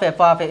place of f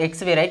of x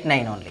we right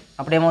 9 only,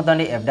 అప్పుడు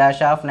ఏమవుతుంది f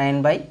dash of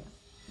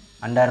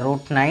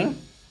 9/√9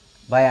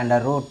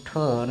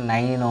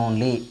 /√9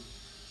 only,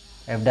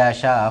 f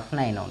dash of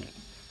 9 only.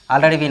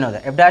 Already we know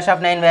that f dash of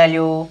 9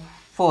 value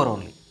 4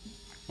 only.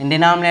 In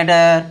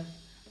denominator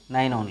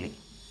 9 only.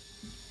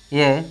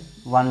 Here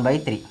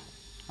 1/3.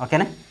 Okay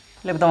na?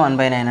 Let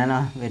 1/9 na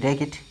we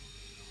take it.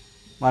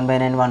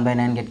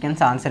 1/9 get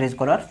cancel. Answer is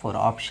equal to 4.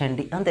 Option D.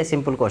 And the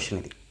simple question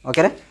idi.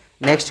 Okay na?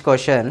 Next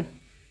question.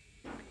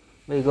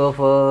 We go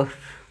for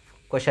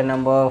question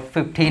number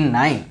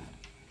 59.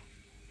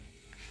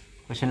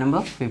 Question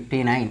number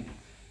 59.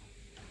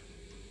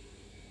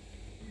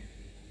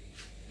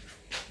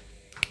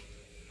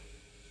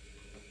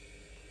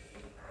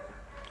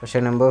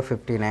 Question number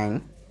 59.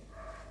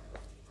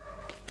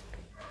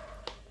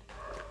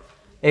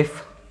 If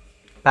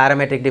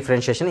parametric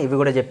differentiation, ఇవి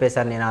కూడా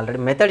చెప్పేసాను నేను already,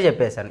 method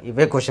చెప్పేసాను,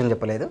 ఇవే question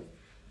చెప్పలేదు.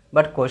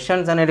 But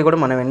questions అనేది కూడా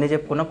మనం ఎన్ని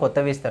చెప్పుకున్నా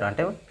కొత్తవి ఇస్తారు,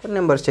 అంటే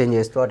నెంబర్స్ చేంజ్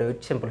చేస్తూ అటు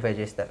ఇటు సింప్లిఫై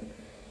చేస్తారు.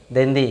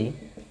 Then the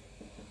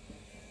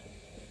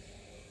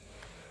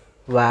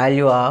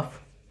value of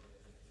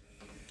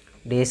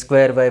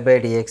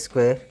d²y/dx²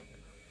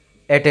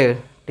 at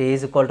t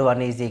is equal to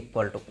 1 is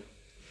equal to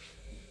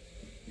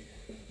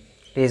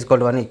t is equal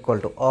to 1 equal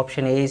to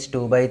option A is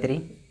 2/3,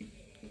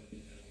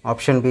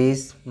 option B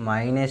is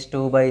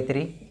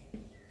 -2/3,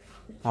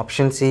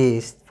 option C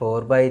is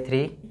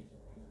 4/3,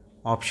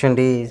 option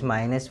D is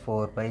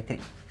 -4/3.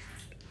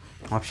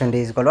 Option D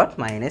is equal to what?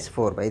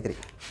 -4/3.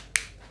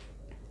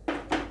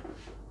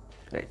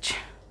 Right.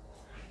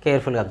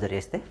 Carefully observe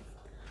చేస్తే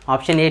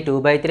option A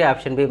 2/3,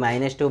 option B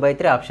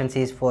 -2/3, option C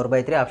is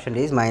 4/3, option D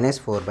is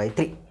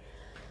 -4/3.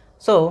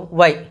 So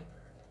y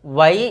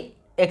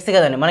x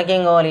కదండి,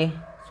 మనకేం కావాలి,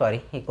 sorry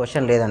ఈ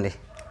question లేదండి,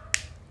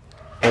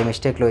 ఏ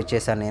మిస్టేక్లో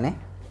ఇచ్చేసాను నేనే.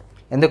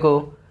 ఎందుకు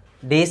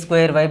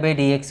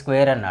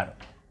d²y/dx² అన్నాడు,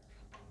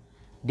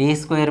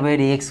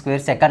 d²/dx²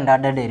 సెకండ్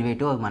ఆర్డర్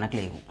డెరివేటివ్ మనకు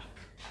లేవు,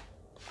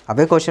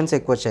 అవే క్వశ్చన్స్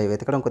ఎక్కువ వచ్చాయి,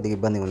 వెతకడం కొద్దిగా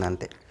ఇబ్బందిగా ఉంది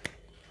అంతే.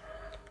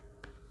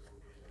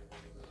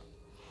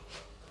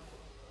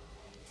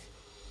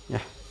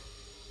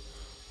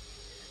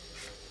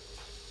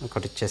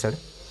 ఒకటి ఇచ్చేసాడు,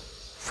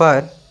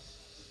 for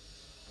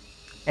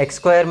x²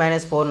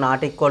 - 4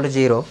 not equal to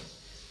 0,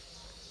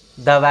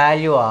 the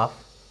value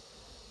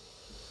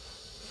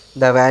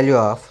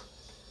of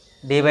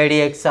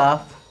d/dx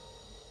of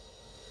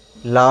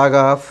log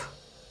of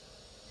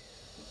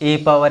e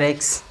power x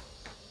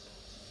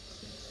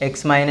x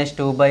 -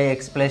 2/x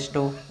 +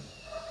 2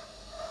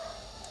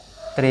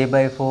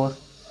 3/4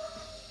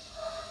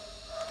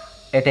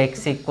 at x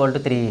equal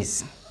to 3 is,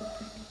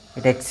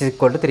 at x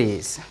equal to 3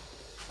 is,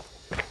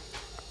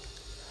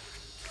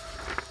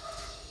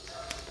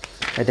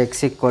 at x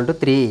equal to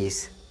 3 is,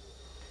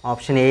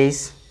 option A is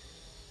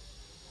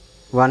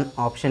 1,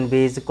 option B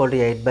is equal to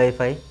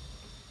 8/5,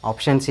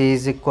 option C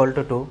is equal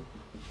to 2,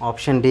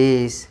 option D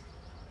is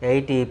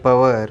 8 e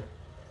power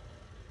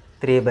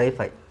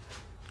 3/5,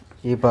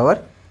 e power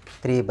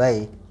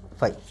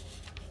 3/5.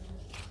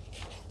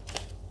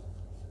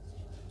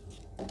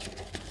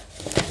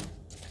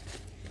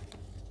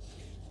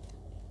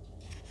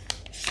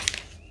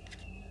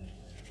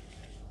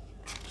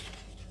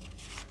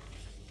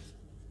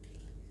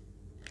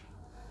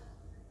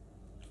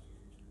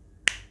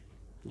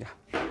 Yeah.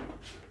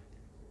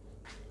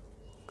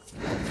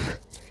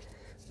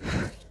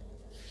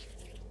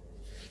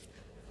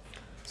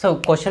 So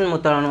question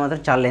మొత్తం మాత్రం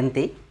చాలా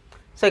lengthy.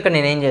 So ఇక్కడ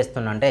నేనేం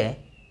చేస్తున్నా అంటే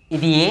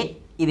ఇది ఏ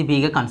ఇది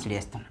బీగా consider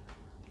చేస్తున్నా.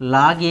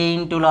 log a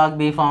into log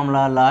b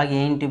formula log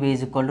a into b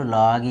is equal to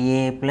log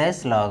a plus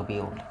log b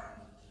only.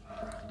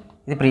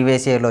 ఇది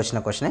ప్రీవియస్ ఇయర్లో వచ్చిన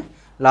క్వశ్చనే,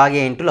 log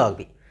a into log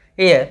b.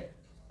 Year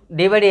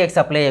d/dx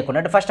apply చేయకుండా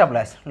అంటే first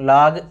apply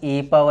log e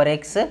power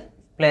x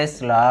plus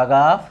log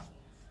of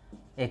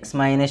x -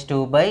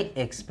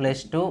 2/x +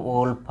 2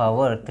 whole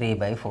power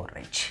 3/4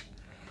 right.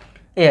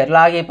 Year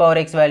log e power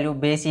x value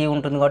base e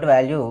ఉంటుంది కాబట్టి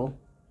value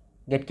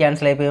get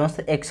cancel అయిపోయి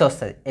వస్తుంది, x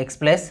వస్తుంది, x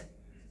plus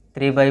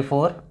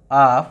 3/4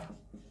 of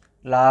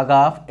log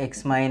of x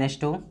 -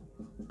 2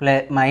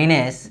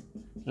 minus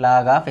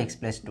log of x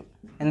 + 2.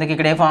 ఎందుకు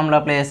ఇక్కడ ఏ formula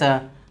apply చేస్తా,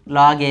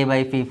 log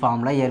a/p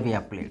formula year we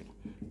applied,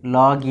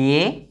 log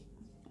a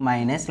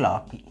minus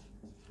log p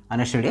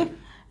understood.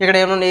 ఇక్కడ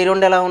ఏమన్నా ఈ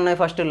రెండు ఎలా ఉన్నాయి,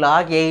 first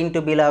log a into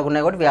b లాగా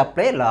ఉన్నాయి కాబట్టి we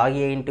apply log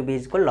a into b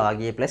is equal log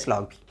a plus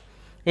log b.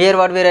 Here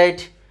what we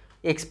right,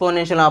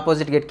 exponential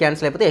opposite get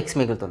cancel అయిపోతే x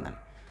మిగులుతుందని,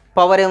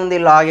 పవర్ ఏముంది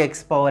log x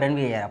power n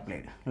we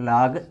applied,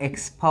 log x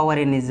power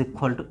n is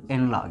equal to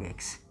n log x.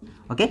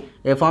 Okay,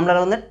 ఏ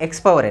ఫార్ములాలో ఉందండి x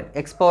power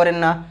n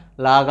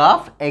log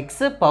of x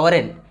power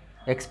n,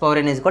 x power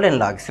n is equal n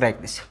log x, right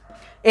this.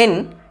 n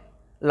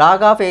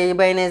log of a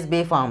minus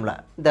b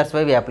formula, that's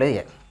why we apply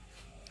here.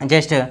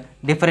 Just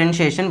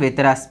differentiation with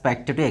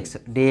respect to x,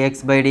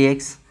 dx by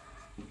dx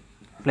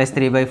plus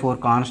 3 by 4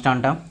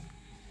 constant term,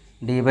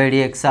 d by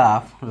dx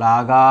of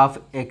log of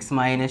x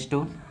minus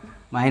 2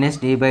 minus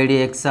d by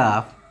dx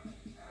of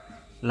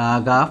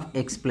log of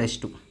x plus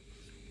 2,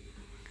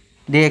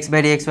 dx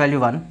by dx value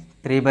 1,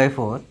 3 by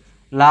 4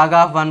 log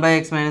of 1 by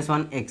x minus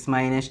 1 x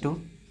minus 2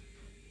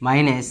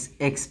 minus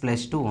x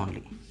plus 2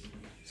 only.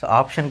 So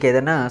ఆప్షన్కి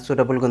ఏదైనా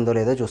సూటబుల్గా ఉందో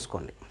లేదో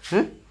చూసుకోండి.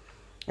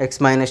 x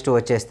minus 2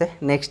 వచ్చేస్తే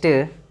next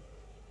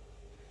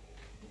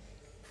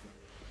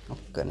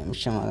ఒక్క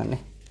నిమిషం ఆగండి,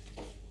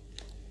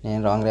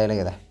 నేను wrong రాయలే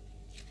కదా,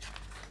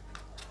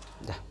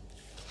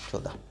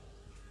 చూద్దాం.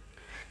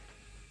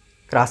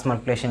 క్రాస్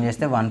మల్టిప్లికేషన్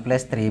చేస్తే 1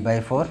 plus 3 by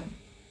 4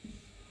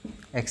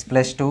 x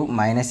plus 2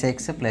 minus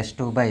x plus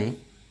 2 by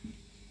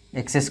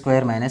x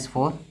square minus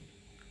 4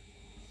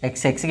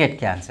 x get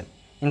cancel.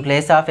 In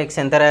place of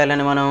x ఎంత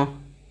రాయాలని మనం,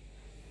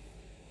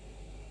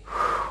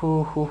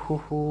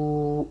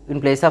 in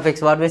place of x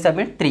what by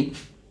submit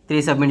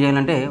 3 submit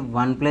చేయాలంటే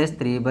 1 plus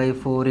 3 by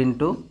 4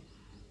 into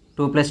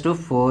 2 plus 2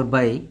 4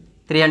 by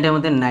 3 అంటే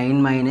ఏమవుతుంది 9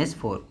 minus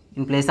 4.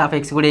 In place of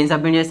x కూడా ఏం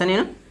submit చేస్తాను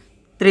నేను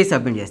 3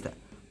 సబ్మిట్ చేస్తాను.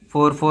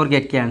 4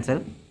 get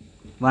cancel,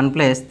 1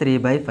 plus 3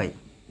 by 5,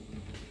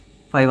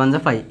 5 1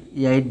 5,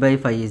 8 by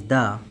 5 is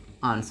the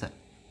answer.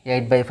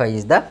 8 by 5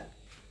 is the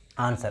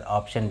answer.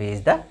 Option B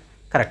is the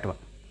correct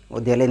one.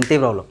 ఉద్యోగాలు ఎంత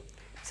ప్రాబ్లం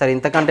సరే,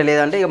 ఇంతకంటే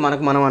లేదంటే ఇక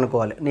మనం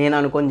అనుకోవాలి. నేను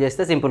అనుకొని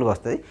చేస్తే సింపుల్గా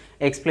వస్తుంది,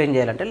 ఎక్స్ప్లెయిన్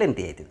చేయాలంటే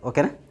లెంతీ అవుతుంది.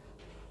 ఓకేనా.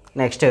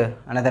 Next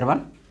another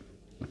one.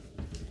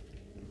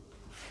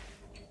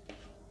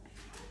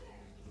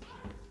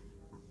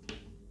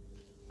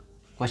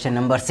 Question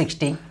number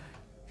 60.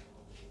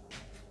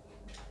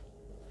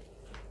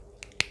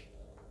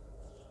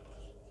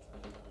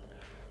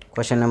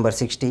 Question number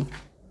 60.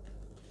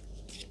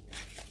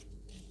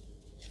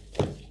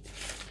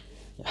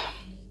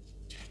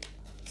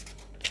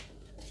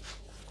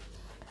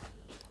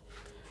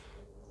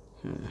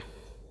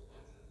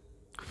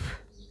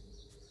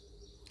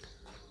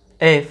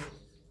 If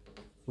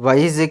y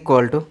is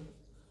equal to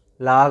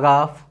log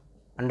of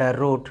under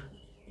root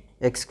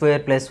x square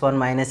plus 1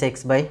 minus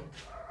x by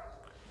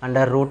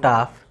under root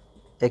of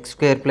x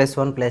square plus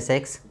 1 plus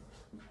x,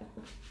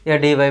 here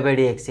dy by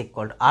dx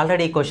equal to,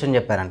 already ఈ question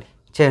చెప్పారండి,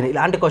 చేయండి.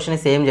 ఇలాంటి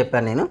question same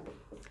చెప్పాను నేను,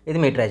 ఇది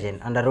మీరు try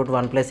చేయండి. Under root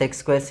 1 plus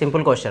X square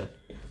simple question.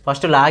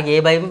 First log A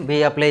by B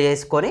apply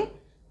చేసుకొని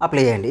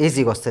అప్లై చేయండి,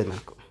 ఈజీగా వస్తుంది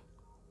మనకు.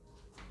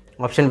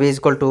 Option B is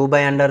equal 2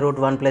 by under root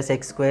 1 plus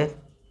x square.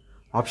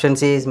 Option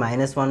C is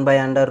minus 1 by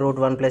under root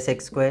 1 plus x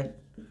square.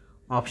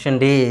 Option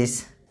D is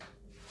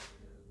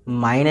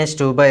minus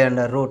 2 by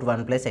under root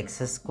 1 plus x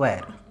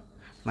square.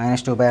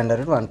 Minus 2 by under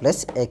root 1 plus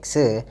x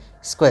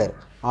square.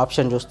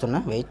 Option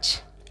చూస్తున్నా, which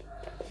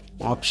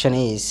option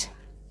is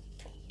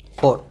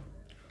 4.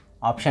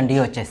 Option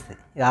D వచ్చేస్తుంది.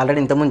 ఇది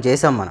already ఇంతకుముందు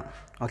చేసాం మనం.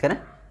 ఓకేనా,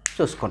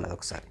 చూసుకోండి అది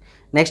ఒకసారి.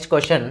 Next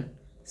question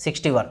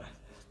 61.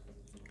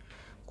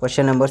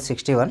 Question number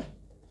 61.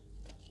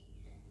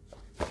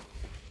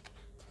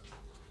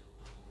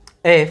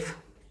 If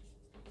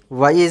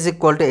y is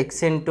equal to x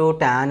into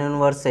tan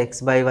inverse x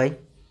by y,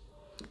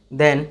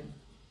 then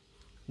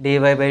dy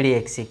by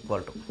dx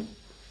equal to,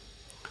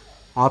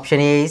 option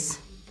A is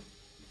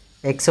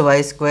xy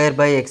square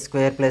by x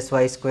square plus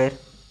y square.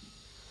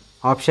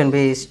 Option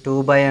B is 2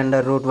 by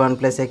under root 1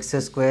 plus x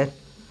square.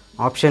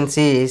 Option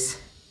C is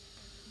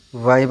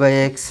y by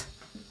x.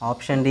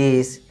 Option D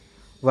is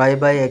y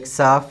by x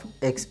of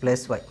x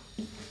plus y.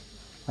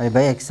 Y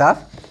by x of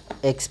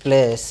x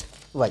plus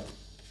y.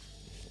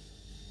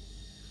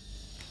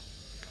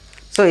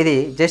 So ఇది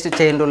just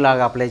chain rule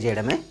లాగా apply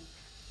చేయడమే,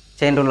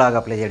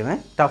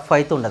 tough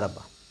అయితే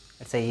ఉండదబ్బా.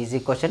 It's a easy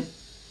question,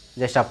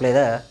 just apply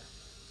the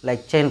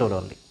like chain rule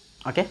only.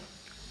 Okay,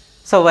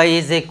 so y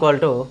is equal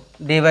to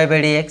dy by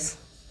dx,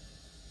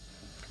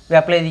 we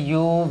apply the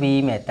uv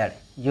method,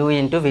 u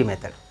into v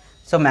method.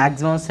 So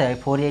maximum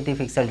 480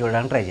 pixel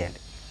చూడడానికి try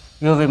చేయండి.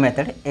 uv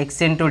method, x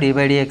into d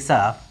by dx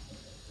of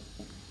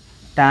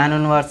tan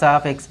inverse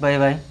of x by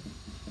y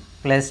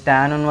plus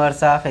tan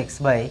inverse of x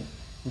by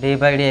d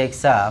by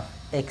dx of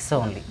x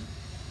only.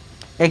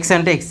 x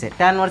అంటే x,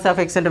 tan inverse of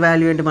x అంటే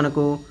value ఏంటి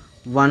మనకు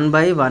 1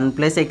 by 1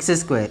 plus x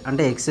square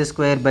అంటే x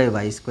square by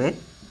y square.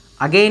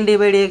 Again d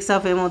by dx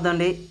of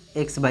ఏమవుతుందండి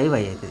x by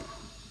y అవుతుంది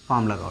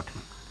formula కాబట్టి,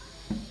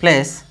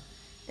 plus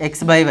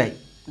x by y,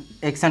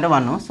 x అంటే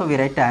 1, so we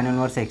right tan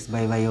inverse x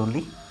by y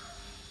only,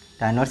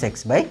 tan inverse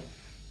x by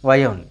y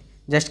only.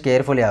 Just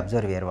carefully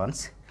observe here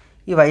once.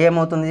 ఈ y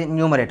ఏమవుతుంది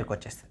న్యూమరేటర్కి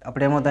వచ్చేస్తుంది,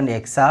 అప్పుడు ఏమవుతుంది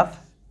x of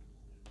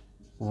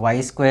y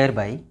square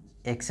by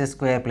x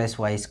square plus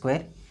y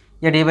square.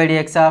 Here d by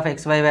dx of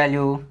xy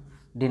value,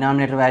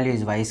 denominator value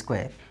is y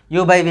square.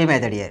 u by v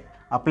method, here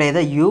apply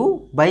the u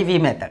by v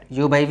method,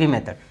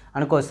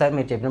 అనుకోవచ్చు sir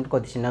మీరు చెప్పినప్పుడు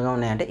కొద్ది చిన్నగా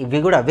ఉన్నాయంటే ఇవి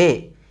కూడా అవే,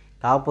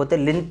 కాకపోతే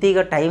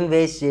లెంతీగా time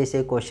waste చేసే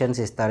క్వశ్చన్స్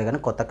ఇస్తాడు కానీ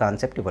కొత్త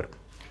కాన్సెప్ట్ ఇవ్వడు.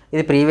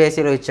 ఇది ప్రీవియస్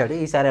ఇయర్లో ఇచ్చాడు,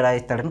 ఈసారి ఎలా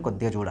ఇస్తాడని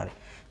కొద్దిగా చూడాలి.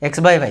 x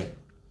by y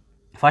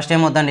ఫస్ట్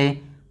ఏమవుతుందండి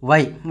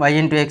y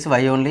into x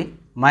y only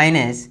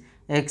minus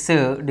x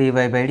dy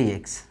by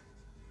dx,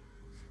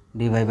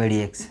 dy by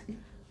dx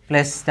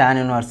plus tan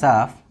inverse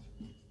of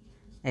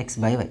x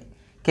by y.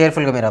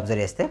 కేర్ఫుల్గా మీరు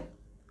అబ్జర్వ్ చేస్తే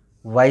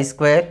y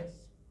square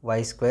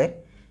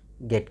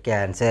get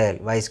cancel,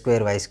 y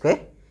square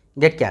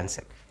get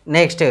cancel.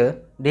 Next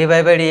dy by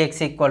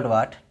dx equal to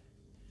what?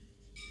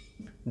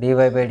 dy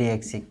by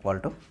dx equal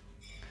to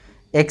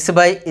x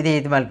by ఇది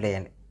multiply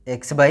చేయండి,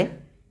 x by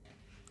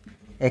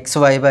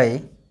xy by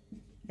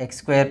x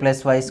square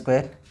plus y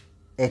square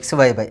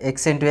xy by x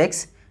into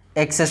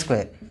x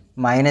square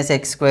minus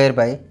x square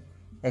by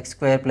x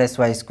square plus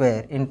y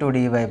square into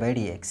dy by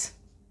dx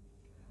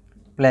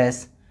plus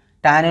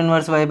tan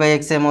inverse y by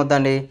x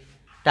ఏమవుతుందండి?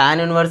 tan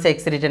inverse x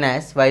return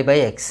as y by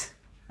x,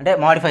 అంటే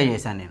modify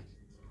చేశాను నేను,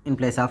 in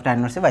place of tan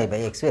inverse y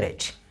by x we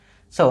right.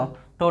 So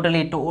total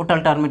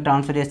term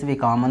transfer చేస్తే వి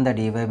common the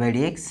dy by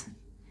dx.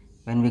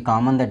 When we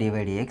common the dy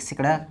by dx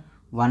ఇక్కడ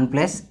 1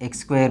 plus x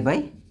square by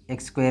x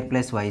square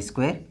plus y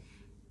square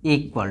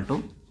equal to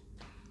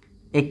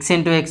x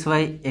into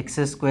xy x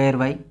square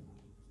y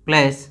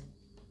plus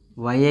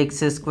yx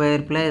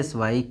square plus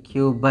y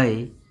cube by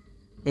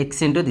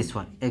x into this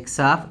one, x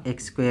of x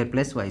square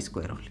plus y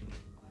square only.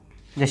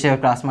 Just have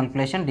cross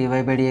multiplication, dy by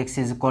dx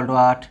is equal to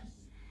what?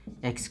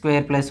 X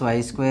square plus y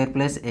square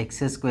plus x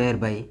square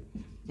by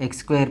x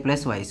square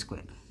plus y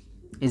square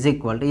is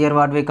equal to, here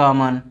what we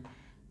common?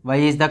 Y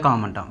is the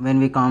common term. When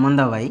we common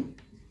the y,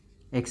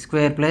 x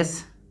square plus,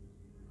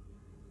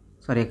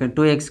 sorry,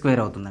 2x square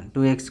అవుతుందండి,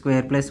 2x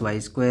square plus y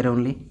square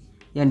only.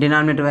 And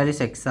denominator value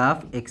is x of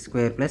x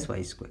square plus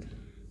y square,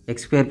 x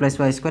square plus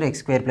y square, x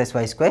square plus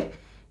y square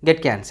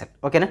get cancel.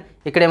 ఓకేనా?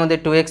 ఇక్కడ ఏముంది?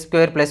 2x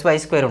square plus y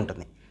square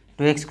ఉంటుంది,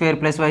 2x square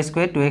plus y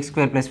square, 2x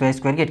square plus y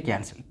square get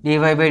cancel. dy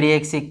by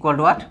dx equal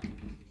to what?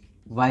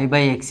 y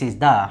by x is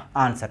the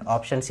answer.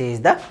 Option C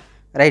is the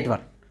right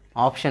one.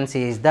 Option C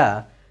is the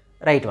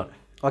right one.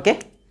 Okay,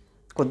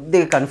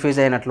 కొద్దిగా confuse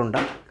అయినట్లు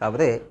ఉంటాం,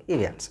 కాకపోతే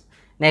ఇది answer.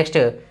 Next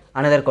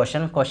another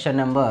question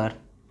number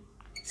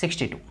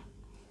 62.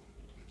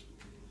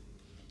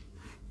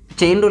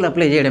 Chain rule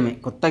apply చేయడమే,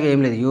 కొత్తగా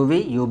ఏం లేదు.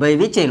 UV you by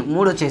we chain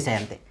 3 వచ్చేసాయి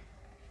అంతే.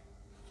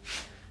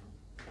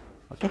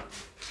 ఓకే,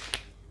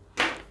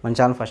 మన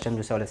ఛానల్ ఫస్ట్ టైం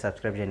చూసే వాళ్ళు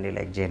సబ్స్క్రైబ్ చేయండి,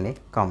 లైక్ చేయండి,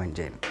 కామెంట్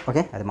చేయండి.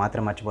 ఓకే, అది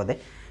మాత్రం మర్చిపోతే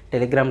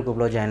టెలిగ్రామ్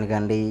గ్రూప్లో జాయిన్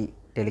కండి.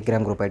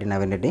 Telegram group ID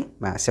Naveen Reddy.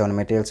 Maths ఏమైనా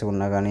మెటీరియల్స్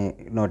ఉన్నా కానీ,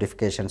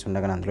 నోటిఫికేషన్స్ ఉన్నా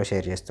కానీ అందులో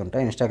షేర్ చేస్తుంటా.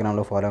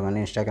 ఇన్స్టాగ్రామ్లో ఫాలో కానీ,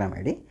 Instagram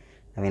ID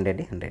Naveen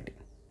Reddy 100.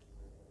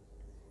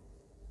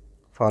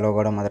 Follow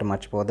కూడా మాత్రం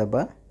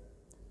మర్చిపోదబ్బా.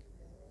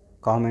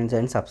 కామెంట్స్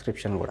అండ్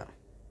సబ్స్క్రిప్షన్ కూడా.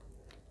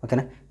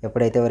 ఓకేనా?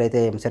 ఎప్పుడైతే ఎవరైతే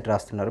ఎంసెట్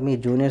రాస్తున్నారో మీ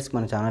జూనియర్స్కి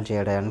మన ఛానల్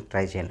చేయడానికి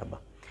ట్రై చేయండి అబ్బా.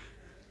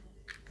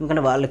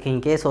 ఎందుకంటే వాళ్ళకి ఇన్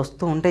కేస్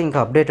వస్తూ ఉంటే ఇంకా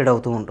అప్డేటెడ్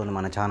అవుతూ ఉంటుంది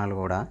మన ఛానల్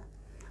కూడా.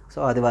 సో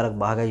అది వాళ్ళకి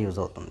బాగా యూజ్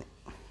అవుతుంది,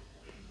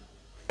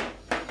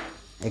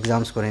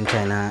 ఎగ్జామ్స్ గురించి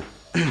అయినా.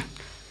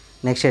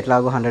 నెక్స్ట్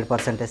ఎట్లాగో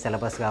 100%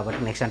 సిలబస్ కాబట్టి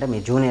నెక్స్ట్ అంటే మీ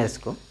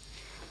జూనియర్స్కు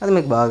అది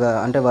మీకు బాగా,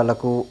 అంటే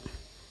వాళ్ళకు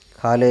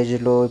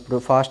కాలేజీలో ఇప్పుడు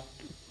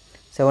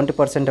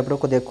 70% అప్పుడు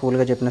కొద్దిగా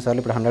కూల్గా చెప్పిన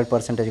సార్లు ఇప్పుడు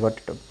 100%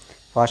 కొట్టి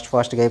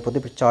ఫాస్ట్గా అయిపోతే.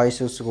 ఇప్పుడు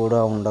చాయిసెస్ కూడా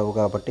ఉండవు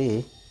కాబట్టి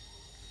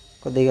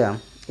కొద్దిగా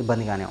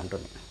ఇబ్బందిగానే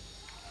ఉంటుంది.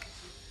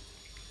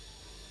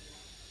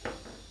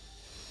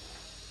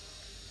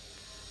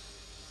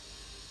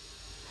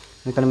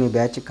 ఇక్కడ మీ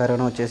బ్యాచ్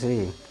కరోనా వచ్చేసి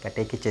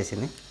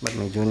కట్టెక్కిచ్చేసింది, బట్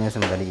మీ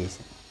జూనియర్స్ని బలి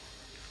చేసింది.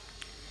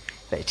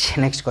 Right,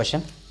 next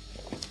question.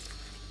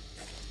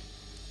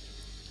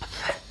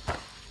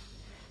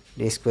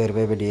 D square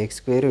by dx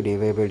square, dy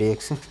by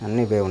dx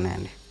అన్నీ ఇవే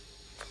ఉన్నాయండి.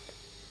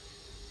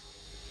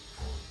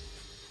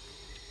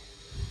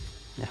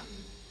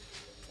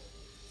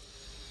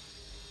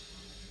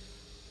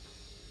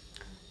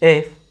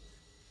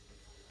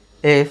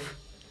 if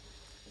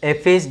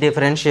f is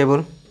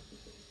differentiable,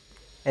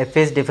 f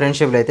is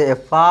differentiable అయితే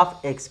f of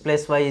x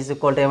plus y is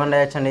equal to ఏమని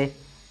రాయొచ్చండి?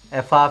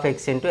 f of x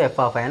into f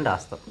of y అని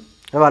రాస్తాం.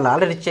 వాళ్ళు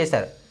already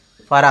ఇచ్చేసారు,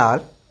 for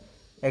all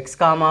x,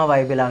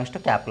 y belongs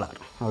to capital R.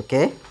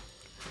 Okay,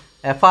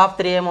 f of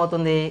 3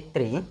 ఏమవుతుంది?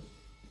 3.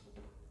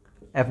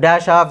 f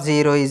dash of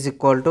 0 is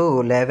equal to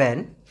 11.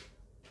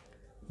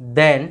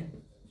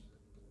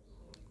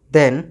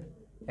 then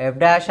f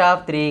dash of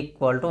 3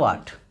 equal to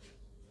what?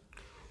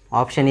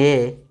 Option A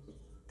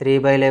 3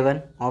 by 11,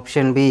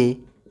 option B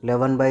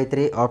 11 by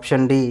 3,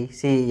 option D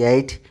C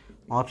 8,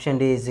 option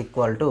D is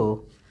equal to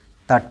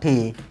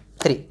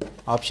 33.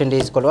 Option D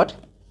is equal to what?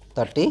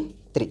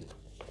 33.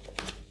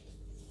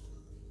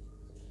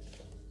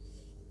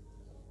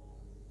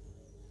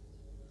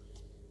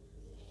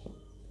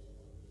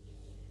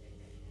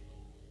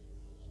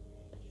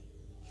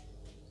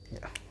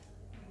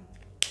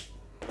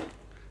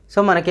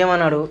 So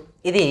మనకేమన్నాడు?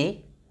 ఇది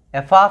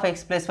f of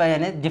x plus y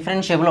అనేది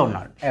డిఫరెన్షియబుల్లో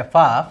ఉన్నాడు. f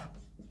of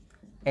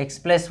x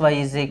plus y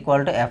is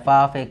equal to f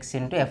of x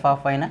into f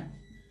of y నా.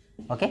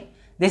 Okay,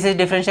 this is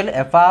differential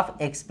f of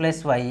x plus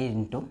y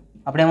into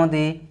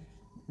అప్పుడేమవుతుంది?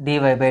 dy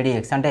by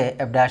dx అంటే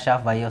f dash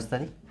of y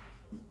వస్తుంది.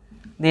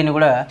 దీన్ని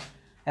కూడా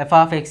f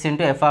of x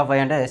into f of y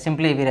అంటే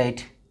simply we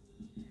right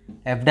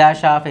f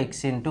dash of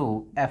x into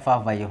f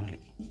of y only.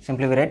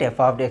 Simply we write f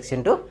of x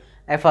into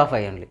f of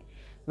y only.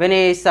 When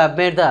we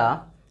submit the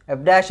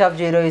f dash of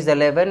 0 is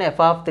 11, f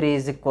of 3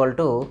 is equal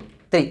to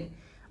 3.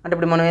 అంటే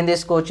ఇప్పుడు మనం ఏం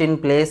తీసుకోవచ్చు, in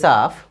place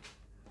of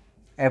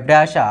f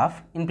dash of,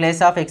 in place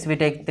of x we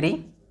take 3,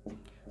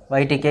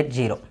 y take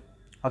 0.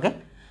 Okay,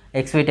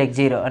 x we take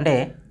 0 అంటే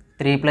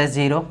 3 plus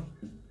 0,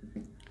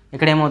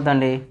 ఇక్కడ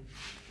ఏమవుతుందండి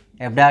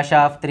f dash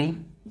of 3.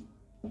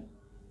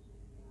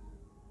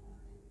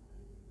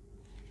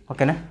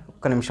 ఓకేనా,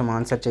 ఒక్క నిమిషం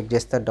ఆన్సర్ చెక్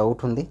చేస్తే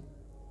డౌట్ ఉంది.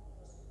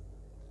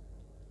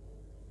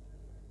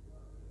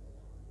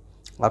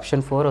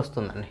 ఆప్షన్ 4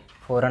 వస్తుందండి.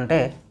 4 అంటే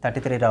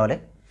 33 రావాలి.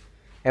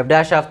 f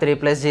dash of 3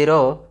 plus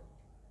 0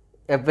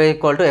 f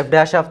equal to f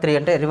dash of 3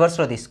 అంటే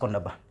రివర్స్లో తీసుకోండి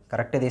అబ్బా.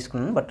 కరెక్టే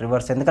తీసుకున్నాను బట్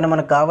రివర్స్, ఎందుకంటే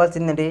మనకు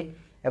కావాల్సింది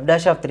f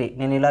dash of 3.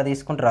 నేను ఇలా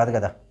తీసుకుంటే రాదు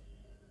కదా.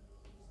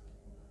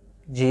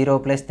 0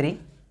 plus 3,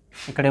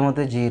 ఇక్కడ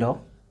ఏమవుతుంది 0,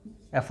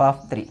 f of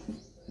 3,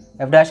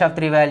 f dash of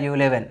 3 value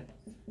 11,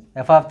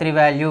 f of 3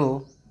 value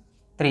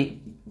 3,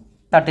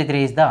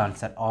 33 is the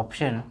answer.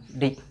 Option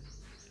D.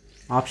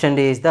 Option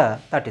D is the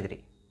 33.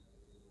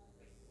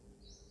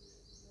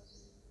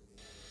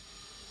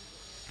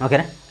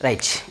 ఓకేనా,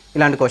 రైట్.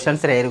 ఇలాంటి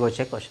క్వశ్చన్స్ రేర్గా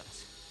వచ్చే questions.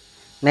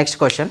 Next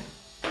question,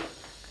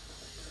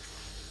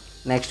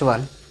 next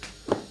one.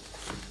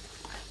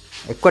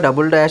 ఎక్కువ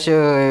డబుల్ డాష్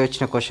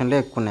వచ్చిన క్వశ్చన్లే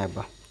ఎక్కువ ఉన్నాయి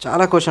అబ్బా.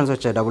 చాలా క్వశ్చన్స్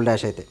వచ్చాయి డబుల్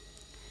డాష్ అయితే,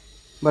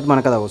 బట్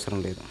మనకు అది అవసరం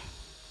లేదు.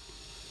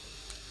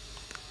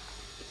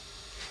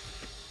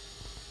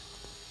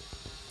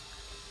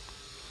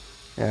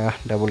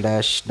 డబుల్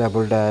డాష్,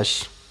 డబుల్ డాష్,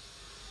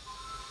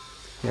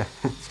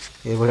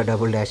 ఇది కూడా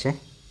డబుల్ డాషే.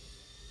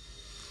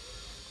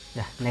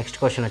 నెక్స్ట్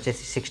క్వశ్చన్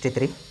వచ్చేసి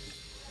 63.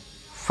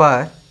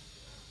 For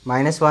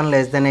 -1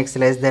 less than x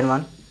less than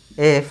 1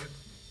 if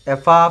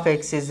f of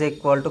x is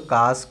equal to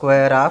cos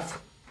square of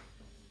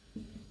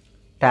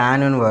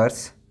tan inverse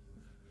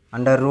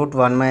under root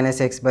 1 minus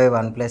x by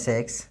 1 plus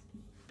x,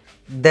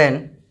 then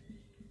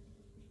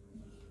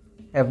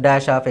f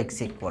dash of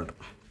x equal to,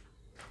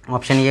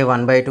 option A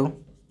 1 by 2,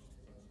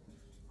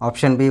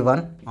 option B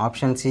 1,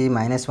 option C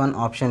 -1,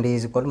 option D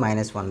is equal to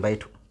 -1 by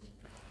 2.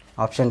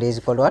 Option D is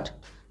equal to what?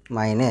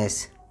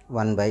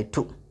 -1 by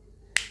 2.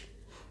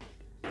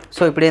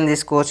 So ఇప్పుడు ఏం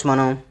తీసుకోవచ్చు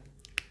మనం,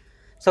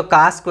 so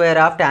cos square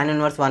of tan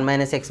inverse 1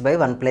 minus x by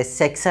 1 plus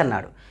x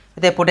అన్నాడు.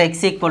 అయితే put x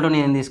equal to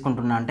నేను ఏం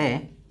తీసుకుంటున్నా అంటే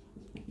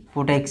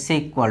put x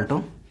equal to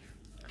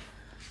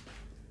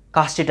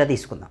cos theta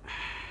తీసుకుందాం.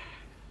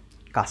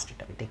 Cos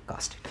theta, we take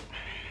cos theta.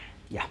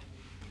 Yeah,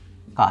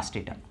 cos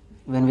theta.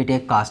 When we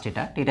take cos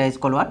theta, theta is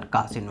equal what,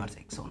 cos inverse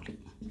x only.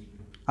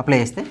 Apply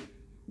చేస్తే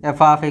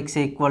f of x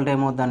equal to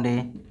ఏమవుతుందండి,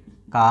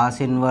 cos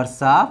inverse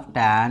of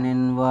tan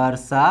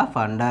inverse of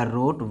under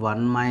root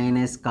 1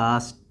 minus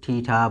cos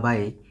theta by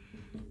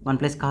 1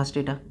 plus cos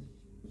theta.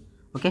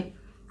 Okay,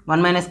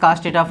 1 minus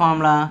cos theta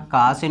formula,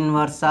 cos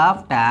inverse of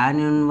tan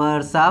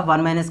inverse of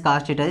 1 minus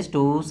cos theta is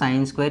 2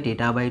 sin square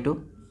theta by 2,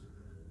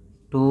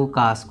 2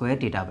 cos square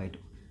theta by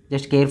 2.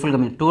 Just careful,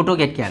 2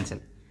 get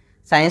cancel.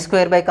 Sin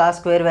square by cos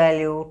square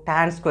value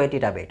tan square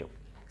theta by 2.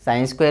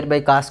 sin square by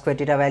cos square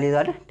theta value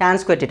is tan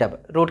square theta.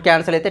 Root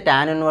cancel అయితే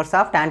tan inverse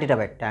of tan theta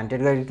by tan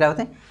theta ఇట్లా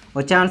అవుతాయి.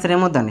 వచ్చే answer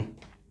ఏమవుతుంది,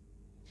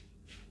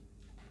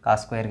 cos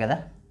square కదా.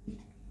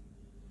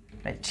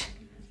 Right,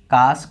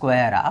 cos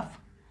square of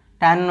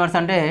tan inverse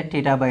అంటే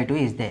theta by 2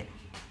 is there.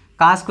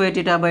 cos square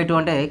theta by 2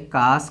 అంటే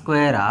cos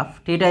square of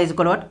theta is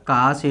equal what,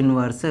 cos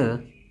inverse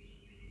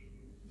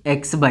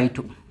x by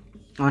 2.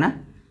 అవునా,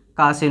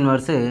 cos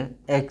inverse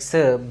x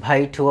by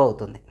 2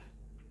 అవుతుంది.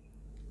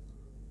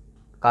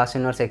 Cos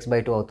inverse x by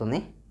 2 అవుతుంది.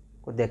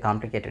 కొద్దిగా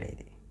complicated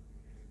ఇది.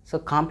 So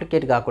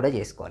కాంప్లికేట్గా కూడా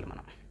చేసుకోవాలి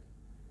మనం.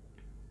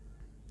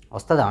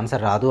 వస్తుంది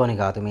ఆన్సర్, రాదు అని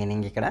కాదు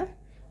మీనింగ్ ఇక్కడ,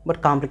 బట్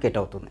కాంప్లికేట్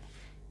అవుతుంది.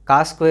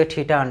 కాస్ స్క్వేర్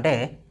థీటా అంటే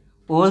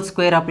హోల్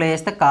స్క్వేర్ అప్లై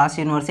చేస్తే cos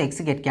inverse x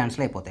get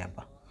cancel అయిపోతాయి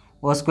అబ్బా.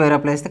 హోల్ స్క్వేర్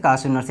అప్లై చేస్తే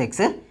cos inverse x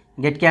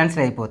get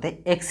cancel అయిపోతే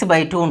x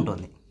by 2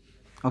 ఉంటుంది.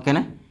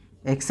 ఓకేనా,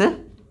 x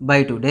by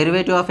 2,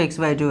 derivative of x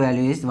by 2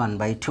 value is 1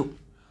 by 2.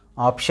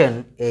 Option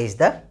A is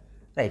the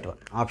right one.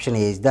 Option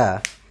A is the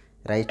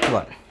right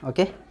one.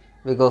 Okay,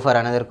 we go for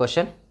another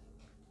question.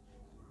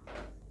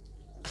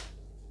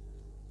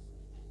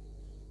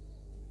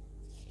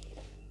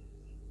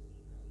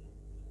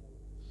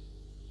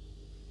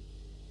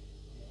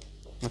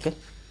 Okay,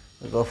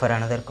 we go for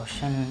another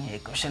question. A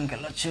question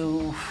kellochu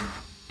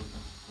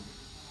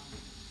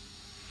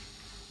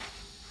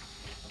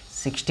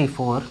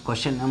 64,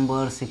 question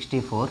number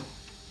 64.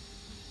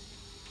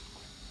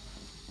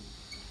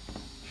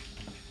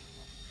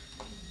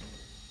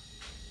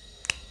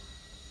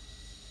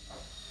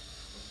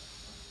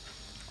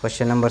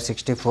 Question number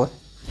 64.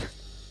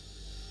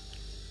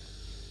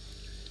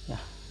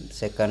 Yeah,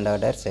 second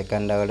order.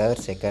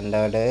 Yeah, second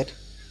order.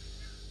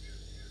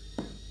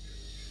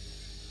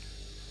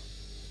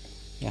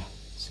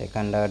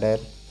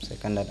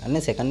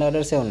 అన్ని second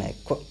ఆర్డర్సే ఉన్నాయి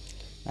ఎక్కువ,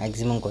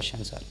 maximum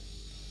questions are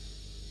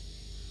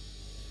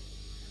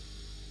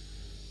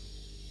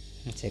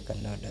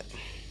second order.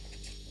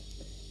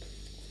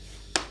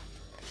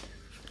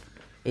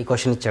 ఈ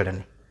question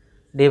ఇచ్చాడండి,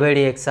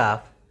 d/dx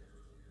of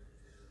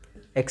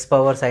x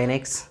power sin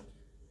x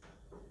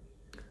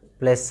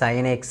plus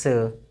sin x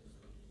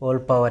whole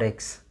power x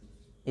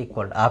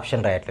equal.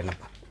 Option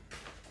రాయట్లేనప్ప,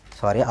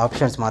 sorry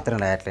options మాత్రం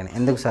రాయట్లేను.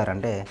 ఎందుకు sir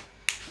అంటే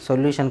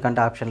solution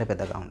కంటే ఆప్షన్లే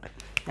పెద్దగా ఉంటాయి.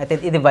 అయితే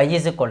ఇది y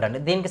ఈజ్ ఈక్వల్ అంటే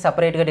దీనికి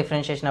సపరేట్గా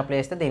డిఫరెన్షియేషన్ అప్లై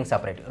చేస్తే దీనికి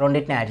సపరేట్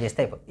రెండింటిని యాడ్ చేస్తే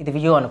అయిపోతుంది. ఇది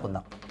u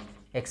అనుకుందాం,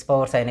 x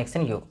power sin x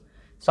in u.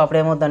 So అప్పుడు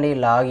ఏమవుతుందండి,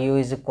 log u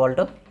is equal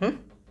to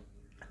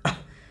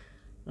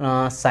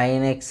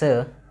sin x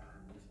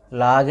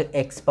log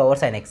x power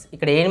sin x.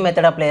 ఇక్కడ ఏం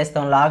మెథడ్ అప్లై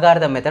చేస్తాం,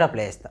 లాగారిథం మెథడ్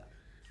అప్లై చేస్తాం.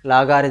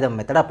 లాగారిథం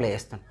మెథడ్ అప్లై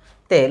చేస్తాం.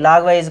 అయితే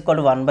log y is equal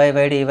to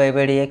 1/y dy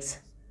by dx.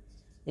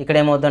 ఇక్కడ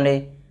ఏమవుతుంది,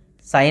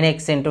 sin x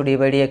into dy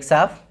by dx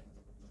of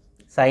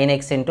sin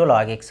x into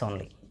log x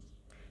only.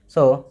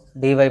 So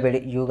dy by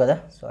u కదా,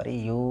 sorry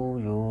u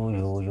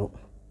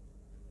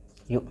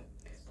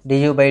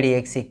du by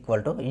dx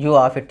equal to u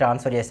of it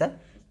transfer చేస్తా,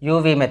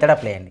 uv method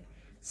apply చేయండి.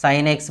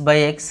 sin x by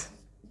x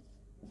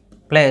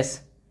plus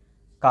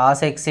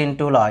cos x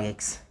into log x,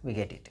 we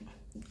get it.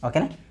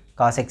 ఓకేనా,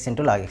 cos x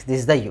into log x, this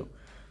is the u.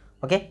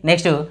 Okay,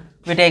 next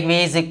we take v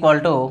is equal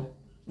to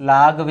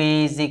log v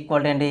is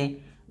equal to ఏంటి,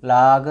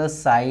 log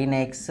sin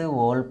x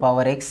whole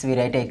power x, we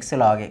write x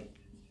log a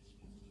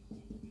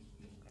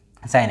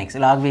sin x.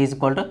 log v is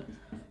equal to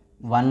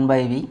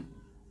 1/v,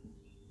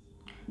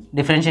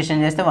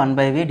 differentiation చేస్తే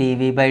 1/v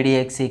dv by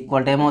dx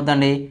equal to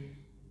ఏమవుతుందండి,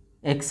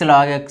 x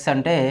log x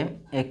అంటే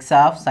x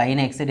of sin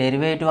x,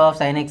 derivative of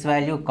sin x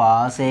value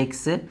cos x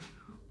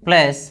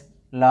plus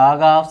log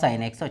of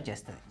sin x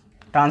వచ్చేస్తుంది.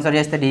 Transfer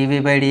చేస్తే dv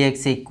by dx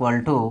equal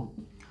to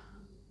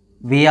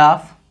v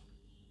of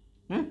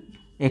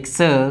x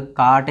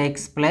cot x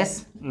plus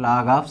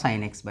log of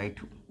sin x by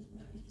 2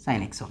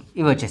 sin x.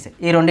 ఇవి వచ్చేసాయి.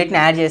 ఈ రెండింటిని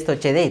add చేస్తే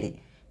వచ్చేదే ఇది.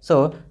 So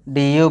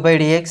du by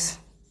dx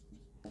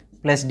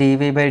plus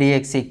dv by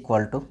dx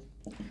equal to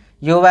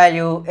u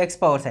value x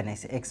power sin x,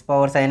 x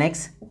power sin x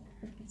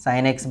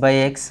sin x by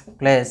x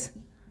plus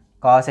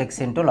cos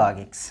x into log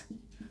x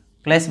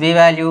plus v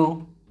value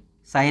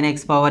sin x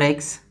power x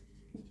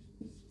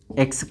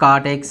x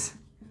cot x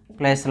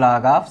plus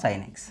log of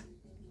sin x.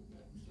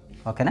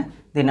 ఓకేనా,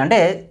 దీన్ని అంటే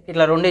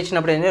ఇట్లా రెండు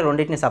ఇచ్చినప్పుడు ఏంటంటే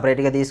రెండింటిని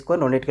సపరేట్గా తీసుకొని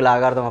రెండింటికి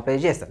లాగార్థం అప్లై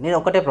చేస్తాను. నేను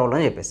ఒకటే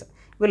ప్రాబ్లం చెప్పేస్తాను,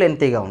 వీళ్ళు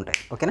లెంతీగా ఉంటాయి.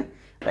 ఓకేనా,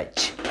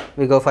 right,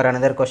 we go for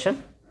another question.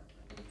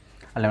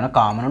 అలా ఏమైనా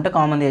కామన్ ఉంటే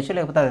కామన్ చేయొచ్చు,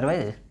 లేకపోతే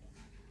otherwise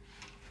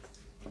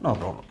no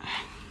problem.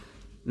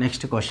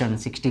 Next question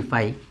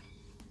 65.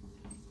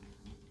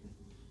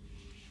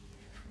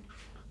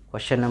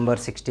 Question number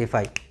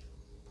 65.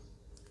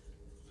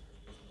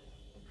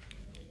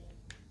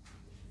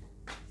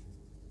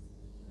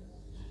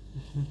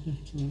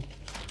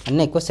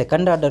 అన్నీ ఎక్కువ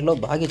సెకండ్ ఆర్డర్లో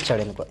బాగా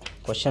ఇచ్చాడు అనుకో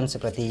క్వశ్చన్స్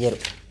ప్రతి ఇయర్.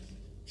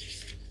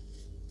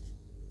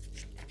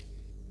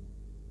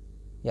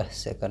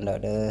 సెకండ్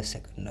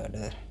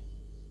ఆర్డర్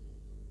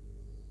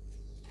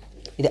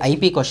ఇది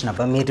ఐపీ క్వశ్చన్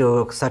అబ్బా, మీరు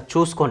ఒకసారి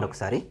చూసుకోండి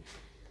ఒకసారి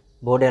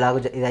బోర్డు ఎలాగో.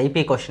 ఇది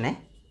ఐపీ క్వశ్చనే,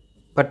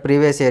 బట్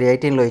ప్రీవియస్ ఇయర్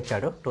 18లో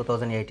ఇచ్చాడు,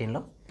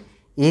 2018లో.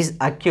 Is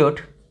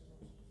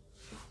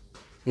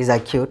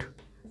acute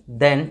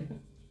then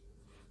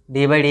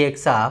dy by dx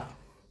of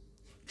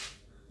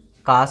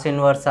cos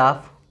inverse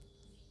of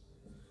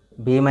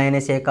b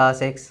minus a cos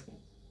x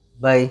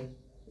by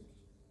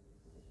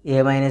a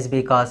minus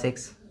b cos x,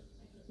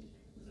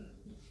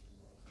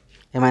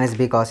 a minus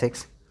b cos x.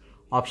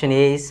 Option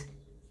A is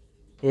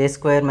a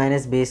square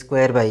minus b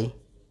square by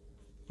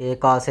a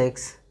cos x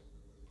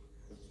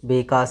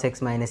b cos x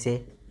minus a.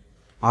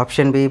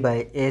 Option B by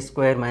a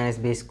square minus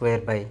b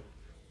square by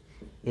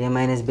a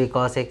minus b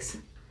cos x.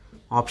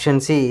 Option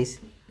C is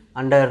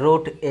under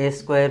root a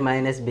square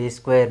minus b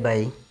square by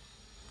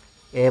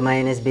a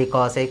minus b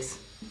cos x.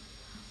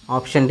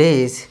 Option D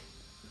is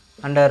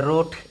under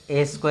root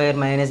a square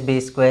minus b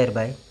square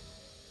by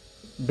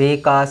b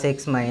cos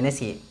x minus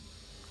a.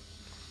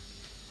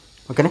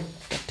 ఓకేనా,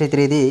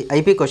 33 ఇది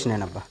IP question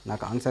ఏనబ్బా,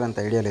 నాకు answer అంత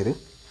idea లేదు,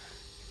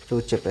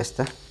 చూసి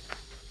చెప్పేస్తా.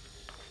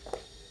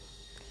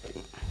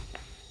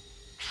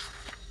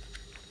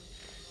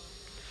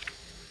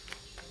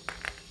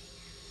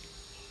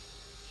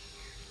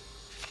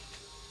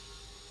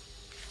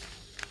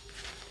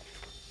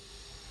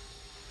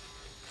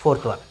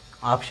 Fourth one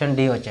option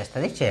D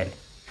వచ్చేస్తుంది, చేయండి.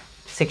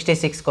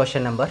 66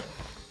 question number.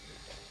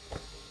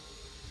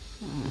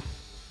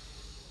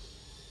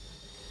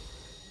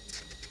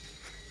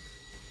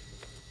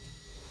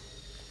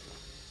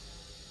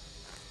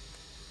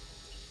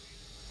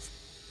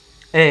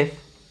 If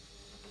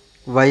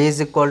y is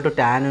equal to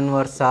tan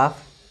inverse of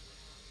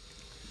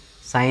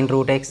sin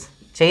root x,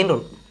 chain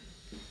rule.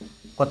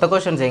 కొత్త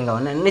క్వశ్చన్స్ ఏం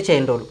కావాలి, అన్ని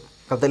చైన్ రూల్,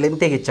 కొత్త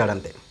లెంతీకి ఇచ్చాడు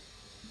అంతే.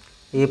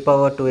 e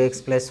power 2x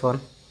plus 1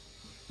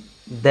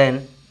 then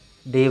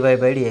dy by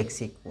dx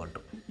equal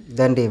to,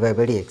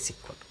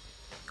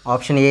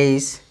 option A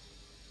is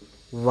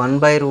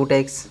 1 by root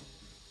x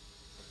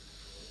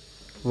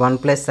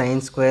 1 plus sin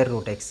square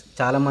root x.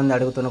 చాలామంది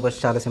అడుగుతున్న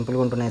question చాలా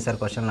సింపుల్గా ఉంటున్నాయి సార్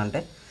క్వశ్చన్లు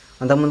అంటే.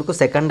 అంతకుముందుకు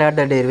సెకండ్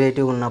ఆర్డర్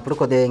డెరివేటివ్ ఉన్నప్పుడు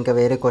కొద్దిగా ఇంకా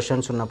వేరే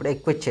క్వశ్చన్స్ ఉన్నప్పుడు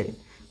ఎక్కువ ఇచ్చేది,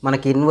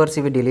 మనకి ఇన్వర్స్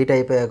ఇవి డిలీట్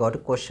అయిపోయాయి కాబట్టి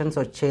క్వశ్చన్స్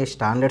వచ్చే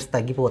స్టాండర్డ్స్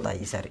తగ్గిపోతాయి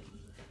ఈసారి.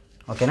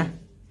 ఓకేనా,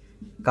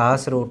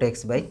 cos root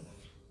x by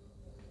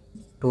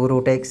 2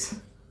 root x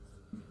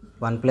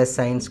 1 plus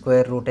sin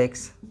square root x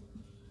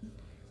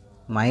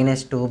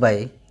minus 2 by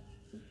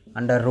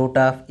under root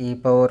of e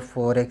power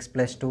 4x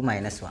plus 2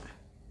 minus 1.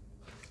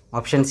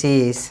 Option C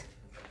is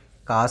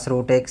cos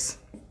root x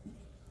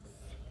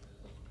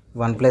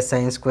 1 plus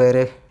sin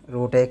square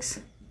root x.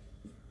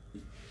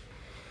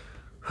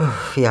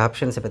 ఈ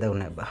options పెద్దగా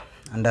ఉన్నాయి అబ్బా.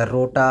 Under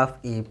root of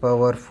e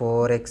power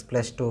 4x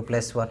plus 2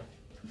 plus 1.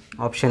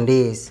 Option D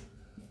is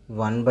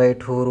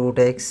 1/2 root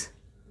x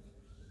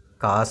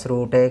cos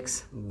root x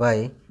by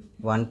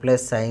 1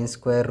 plus sin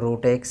square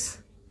root x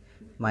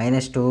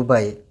minus 2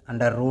 by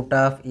under root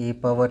of e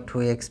power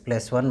 2x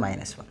plus 1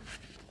 minus 1.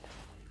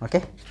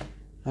 Okay,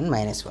 1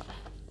 minus 1.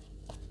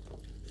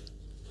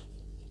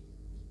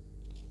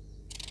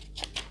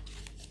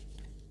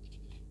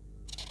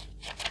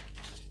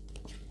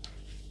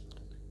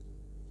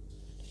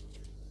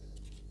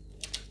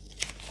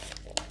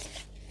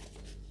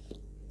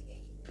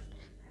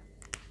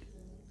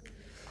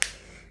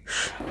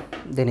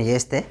 దీన్ని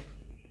చేస్తే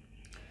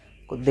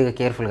కొద్దిగా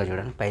కేర్ఫుల్గా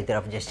చూడండి, పైతే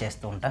adjust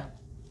చేస్తూ ఉంటా.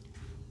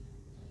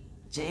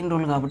 Chain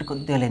rule కాబట్టి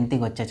కొద్దిగా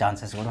లెంతీగా వచ్చే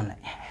ఛాన్సెస్ కూడా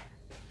ఉన్నాయి.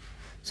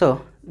 సో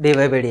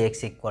dy/dx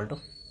ఈక్వల్ టు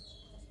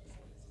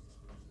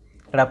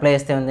ఇక్కడ అప్లై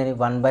చేస్తే ఉంది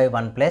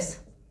 1/1 plus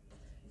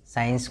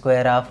sine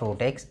square of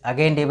root x.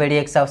 Again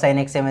dy/dx of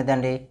sign X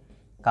ఏమైందండి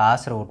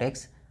కాస్ రూట్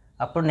ఎక్స్.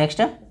 అప్పుడు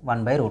నెక్స్ట్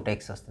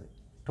 1/√x వస్తుంది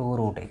 2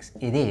 రూట్ ఎక్స్.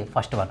 ఇది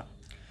ఫస్ట్ వన్.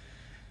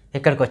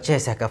 ఇక్కడికి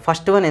వచ్చేసాక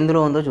ఫస్ట్ వన్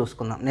ఎందులో ఉందో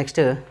చూసుకుందాం.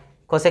 నెక్స్ట్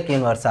కొసెక్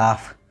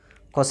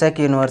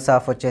ఇన్వర్స్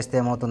ఆఫ్ వచ్చేస్తే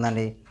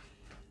ఏమవుతుందండి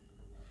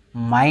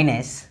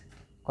minus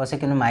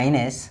cosec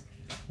minus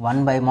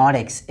 1/mod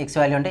x. X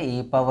value అంటే e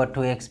power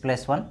 2x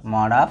plus 1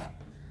 mod of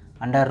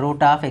under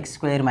root of x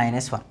square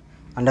minus 1.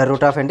 Under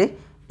root of ఏంటి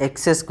x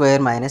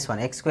square minus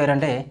 1. x square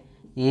అంటే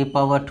e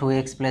power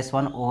 2x plus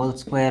 1 whole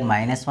square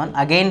minus 1.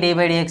 Again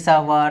d/dx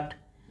of what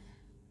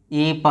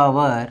e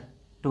power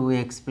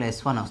 2x plus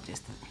 1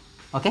 వచ్చేస్తుంది.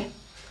 Okay,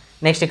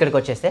 next ఇక్కడికి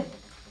వచ్చేస్తే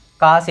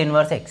cos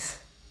inverse x.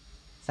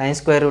 Sine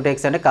square root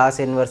x అంటే cos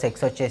inverse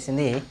X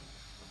వచ్చేసింది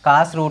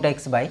cos root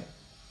x by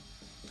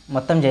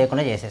మొత్తం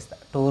చేయకుండా చేసేస్తా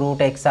 2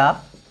 root x of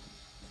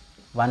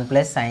 1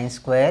 plus sine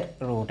square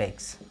root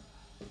x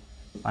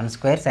 1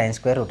 square sine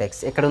square root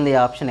x. ఎక్కడ ఉంది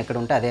ఆప్షన్, ఎక్కడ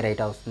ఉంటే అదే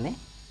రైట్ అవుతుంది.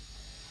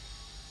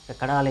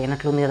 ఎక్కడ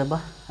లేనట్లుంది కదబ్బా,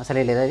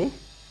 అసలే లేదు అది.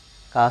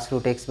 Cos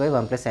root x by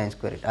 1 plus sine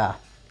square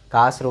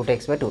cos root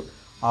x by 2.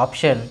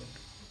 Option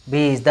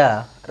B is the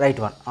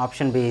right one.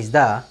 Option B is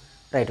the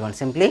right one.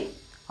 Simply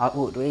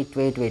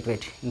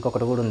wait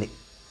ఇంకొకటి కూడా ఉంది.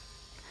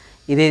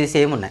 ఇది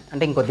సేమ్ ఉన్నాయి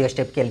అంటే ఇంకొద్దిగా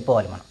స్టెప్కి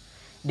వెళ్ళిపోవాలి మనం.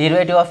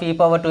 Derivative of e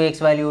power 2x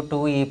value 2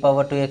 e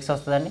power 2x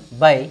వస్తుందండి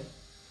by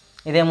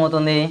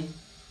ఇదేమవుతుంది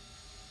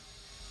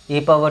e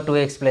power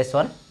 2x plus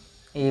 1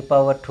 e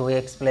power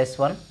 2x plus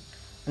 1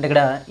 అంటే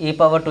ఇక్కడ e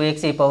power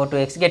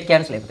 2x get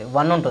cancel అయిపోతుంది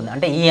 1 ఉంటుంది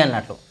అంటే e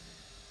అన్నట్లు.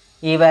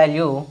 ఈ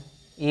value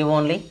e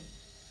only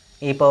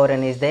e power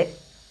n is there,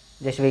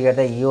 just we get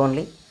the e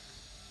only.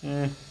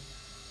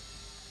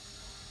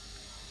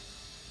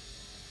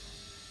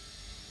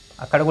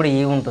 అక్కడ కూడా ఈ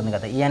ఉంటుంది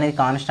కదా, ఈ అనేది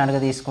కాన్స్టాంట్గా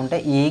తీసుకుంటే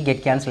ఈ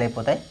గెట్ క్యాన్సిల్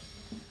అయిపోతాయి.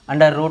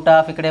 అండర్ రూట్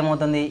ఆఫ్ ఇక్కడ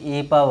ఏమవుతుంది ఈ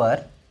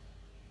పవర్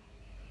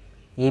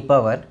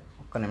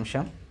ఒక్క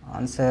నిమిషం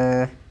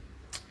ఆన్సర్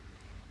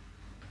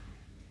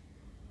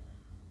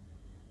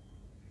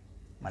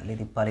మళ్ళీ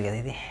తిప్పాలి కదా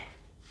ఇది.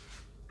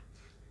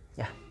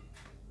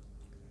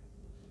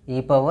 ఈ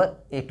power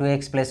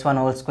 2x plus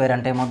 1 whole square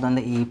అంటే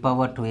ఏమవుతుంది ఈ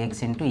పవర్ 2x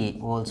ఇంటూ ఈ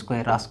హోల్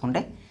స్క్వేర్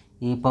రాసుకుంటే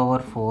ఈ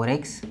పవర్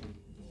 4x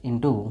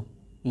ఇంటూ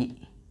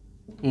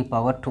ఈ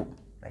పవర్ 2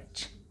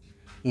 రైట్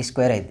ఈ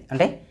స్క్వేర్ అయింది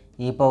అంటే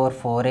ఈ power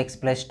 4x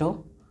plus 2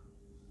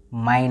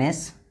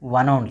 minus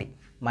 1 only.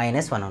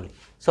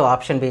 So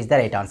option B is the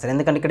right answer.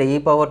 ఎందుకంటే ఇక్కడ ఈ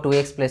పవర్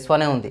 2x plus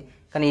 1 ఉంది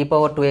కానీ ఈ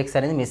పవర్ 2x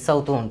అనేది మిస్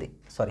అవుతూ ఉంది,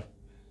 సారీ.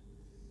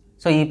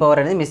 సో ఈ పవర్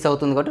అనేది మిస్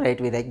అవుతుంది కాబట్టి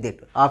రైట్ వి లైక్ దిట్.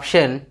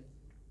 ఆప్షన్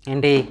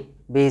ఏంటి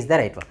B is the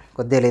right one.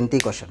 కొద్దిగా లెంతీ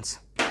క్వశ్చన్స్.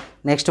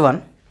 నెక్స్ట్ వన్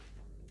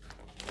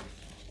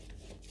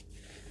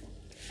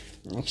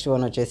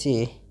వచ్చేసి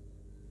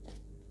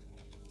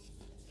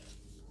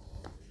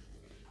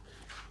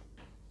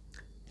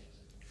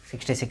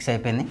 66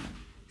 అయిపోయింది.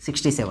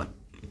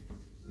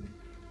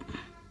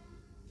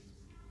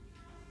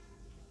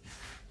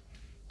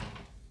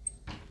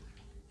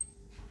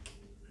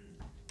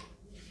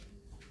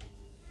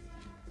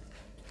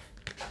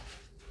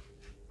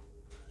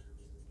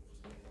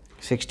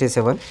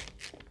 67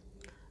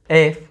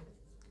 if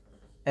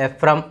f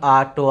from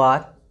R to R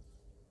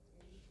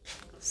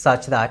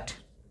such that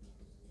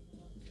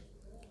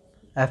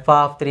f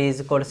of 3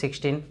 is equal to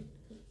 16,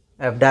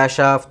 f dash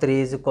of 3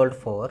 is equal to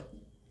 4,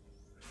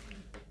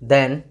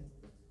 then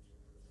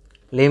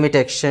limit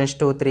extends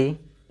to 3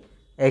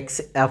 x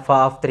f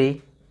of 3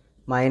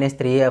 minus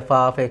 3 f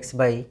of x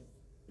by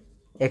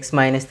x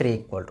minus 3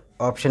 equal to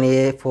option A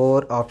 4,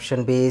 option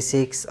B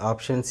 6,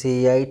 option C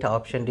 8,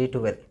 option D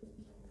 12.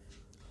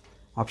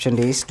 Option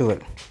D is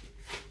 12.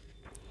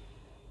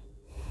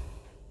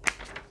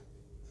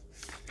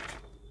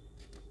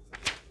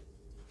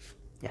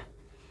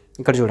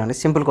 ఇక్కడ చూడండి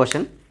simple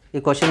question. ఈ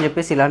question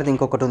చెప్పేసి ఇలాంటిది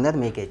ఇంకొకటి ఉంది, అది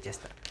మీకే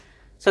ఇచ్చేస్తారు.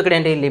 సో ఇక్కడ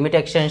ఏంటి limit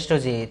x tends to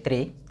 3,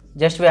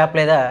 just we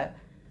apply the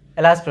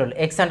ఎలాస్ rule.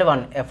 X అంటే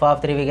 1, F of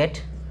 3 we get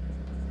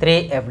 3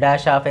 F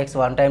dash of X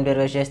 1 time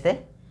డెరివేట్ చేస్తే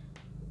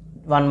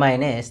 1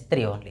 minus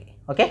 3 only.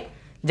 Okay,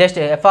 just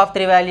F of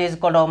 3 value is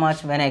equal to how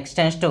much when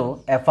x tends to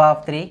F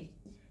of 3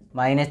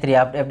 minus 3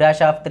 of f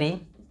dash of 3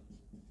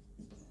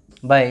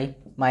 by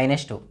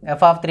minus 2. F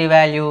of 3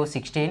 value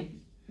 16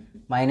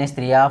 minus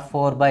 3 of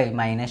 4 by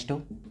minus 2.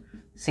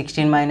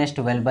 16 minus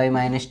 12 by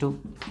minus 2.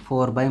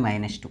 4 by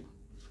minus 2.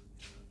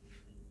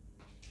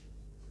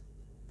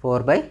 4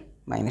 by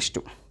minus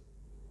 2.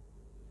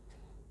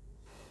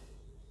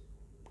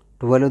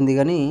 12 ఉంది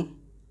కానీ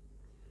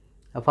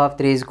f of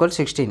 3 is equal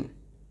 16.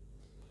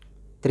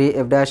 3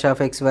 f dash of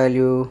x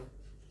value,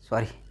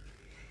 sorry,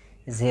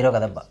 0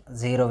 kadabba,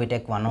 0 we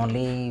take 1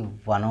 only,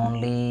 1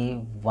 only,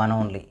 1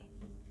 only.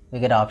 We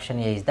get option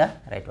A is the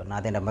right one.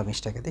 Nothing number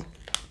mistake adi.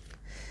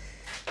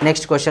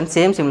 Next question,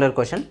 same similar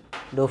question,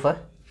 do for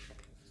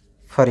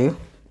you.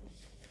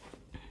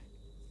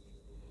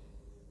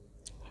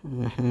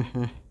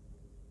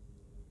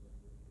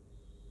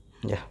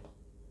 Yeah,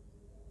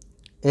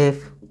 if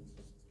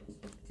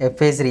f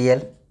is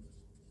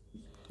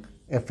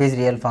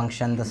real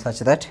function such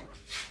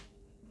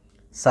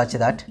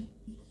that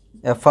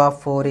f of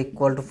 4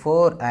 equal to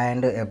 4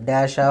 and f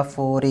dash of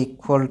 4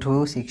 equal to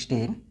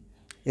 16.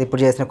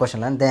 ఇప్పుడు చేసిన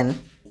question and then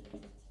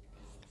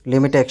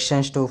limit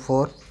x tends to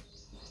 4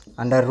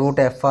 under root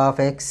F of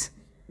X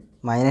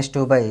minus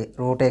 2 by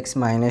root x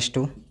minus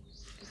 2.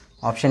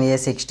 Option A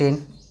 16,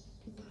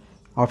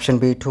 option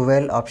B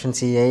 12, option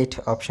C 8,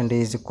 option D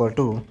is equal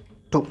to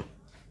 2.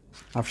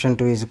 Option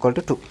 2 is equal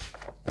to 2.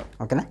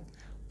 ఓకేనా,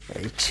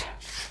 right.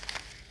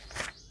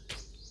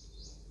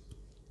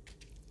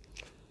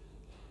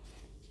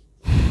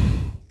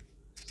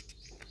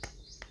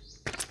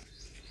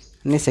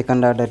 అన్ని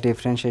second order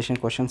differentiation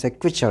questions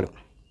ఎక్కువ ఇచ్చాడు.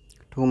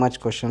 Too much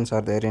questions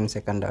are there in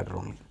second order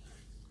only.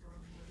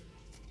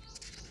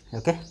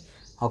 Okay,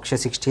 option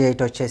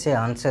 68 వచ్చేసి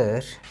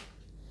answer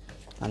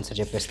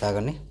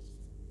చెప్పేస్తాగండి.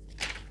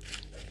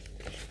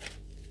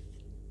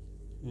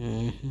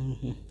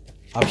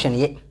 Option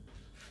A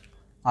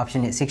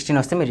 16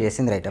 వస్తే మీరు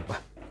చేసింది right అబ్బా.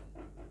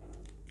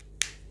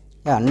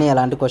 అన్నీ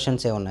అలాంటి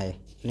క్వశ్చన్సే ఉన్నాయి,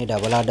 అన్ని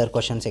డబుల్ ఆర్డర్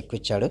క్వశ్చన్స్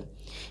ఎక్కువ ఇచ్చాడు.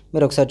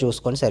 మీరు ఒకసారి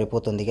చూసుకొని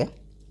సరిపోతుంది. ఇక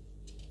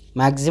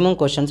మ్యాక్సిమం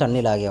క్వశ్చన్స్ అన్నీ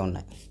ఇలాగే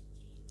ఉన్నాయి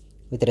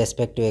with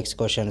respect to X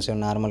questions,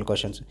 normal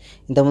questions.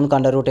 ఇంతకుముందు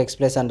under root x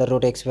plus under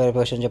root x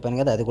question చెప్పాను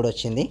కదా, అది కూడా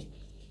వచ్చింది.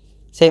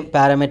 సేమ్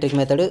పారామెట్రిక్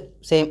మెథడ్,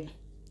 సేమ్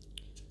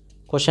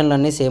క్వశ్చన్లు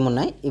అన్నీ సేమ్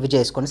ఉన్నాయి. ఇవి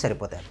చేసుకొని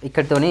సరిపోతాయి.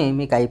 ఇక్కడితోనే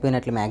మీకు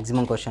అయిపోయినట్లు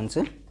మ్యాక్సిమం క్వశ్చన్స్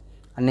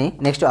అన్నీ.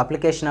 Next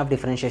application of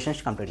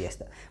differentiations complete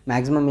చేస్తా.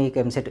 మ్యాక్సిమం మీకు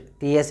ఎంసెట్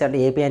టీఎస్ అంటే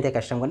ఏపీ అయితే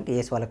కష్టం, కానీ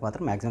టీఎస్ వాళ్ళకి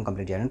మాత్రం మ్యాక్సిమం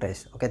కంప్లీట్ చేయడానికి ట్రై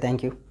చేస్తాను. Okay,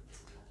 thank you.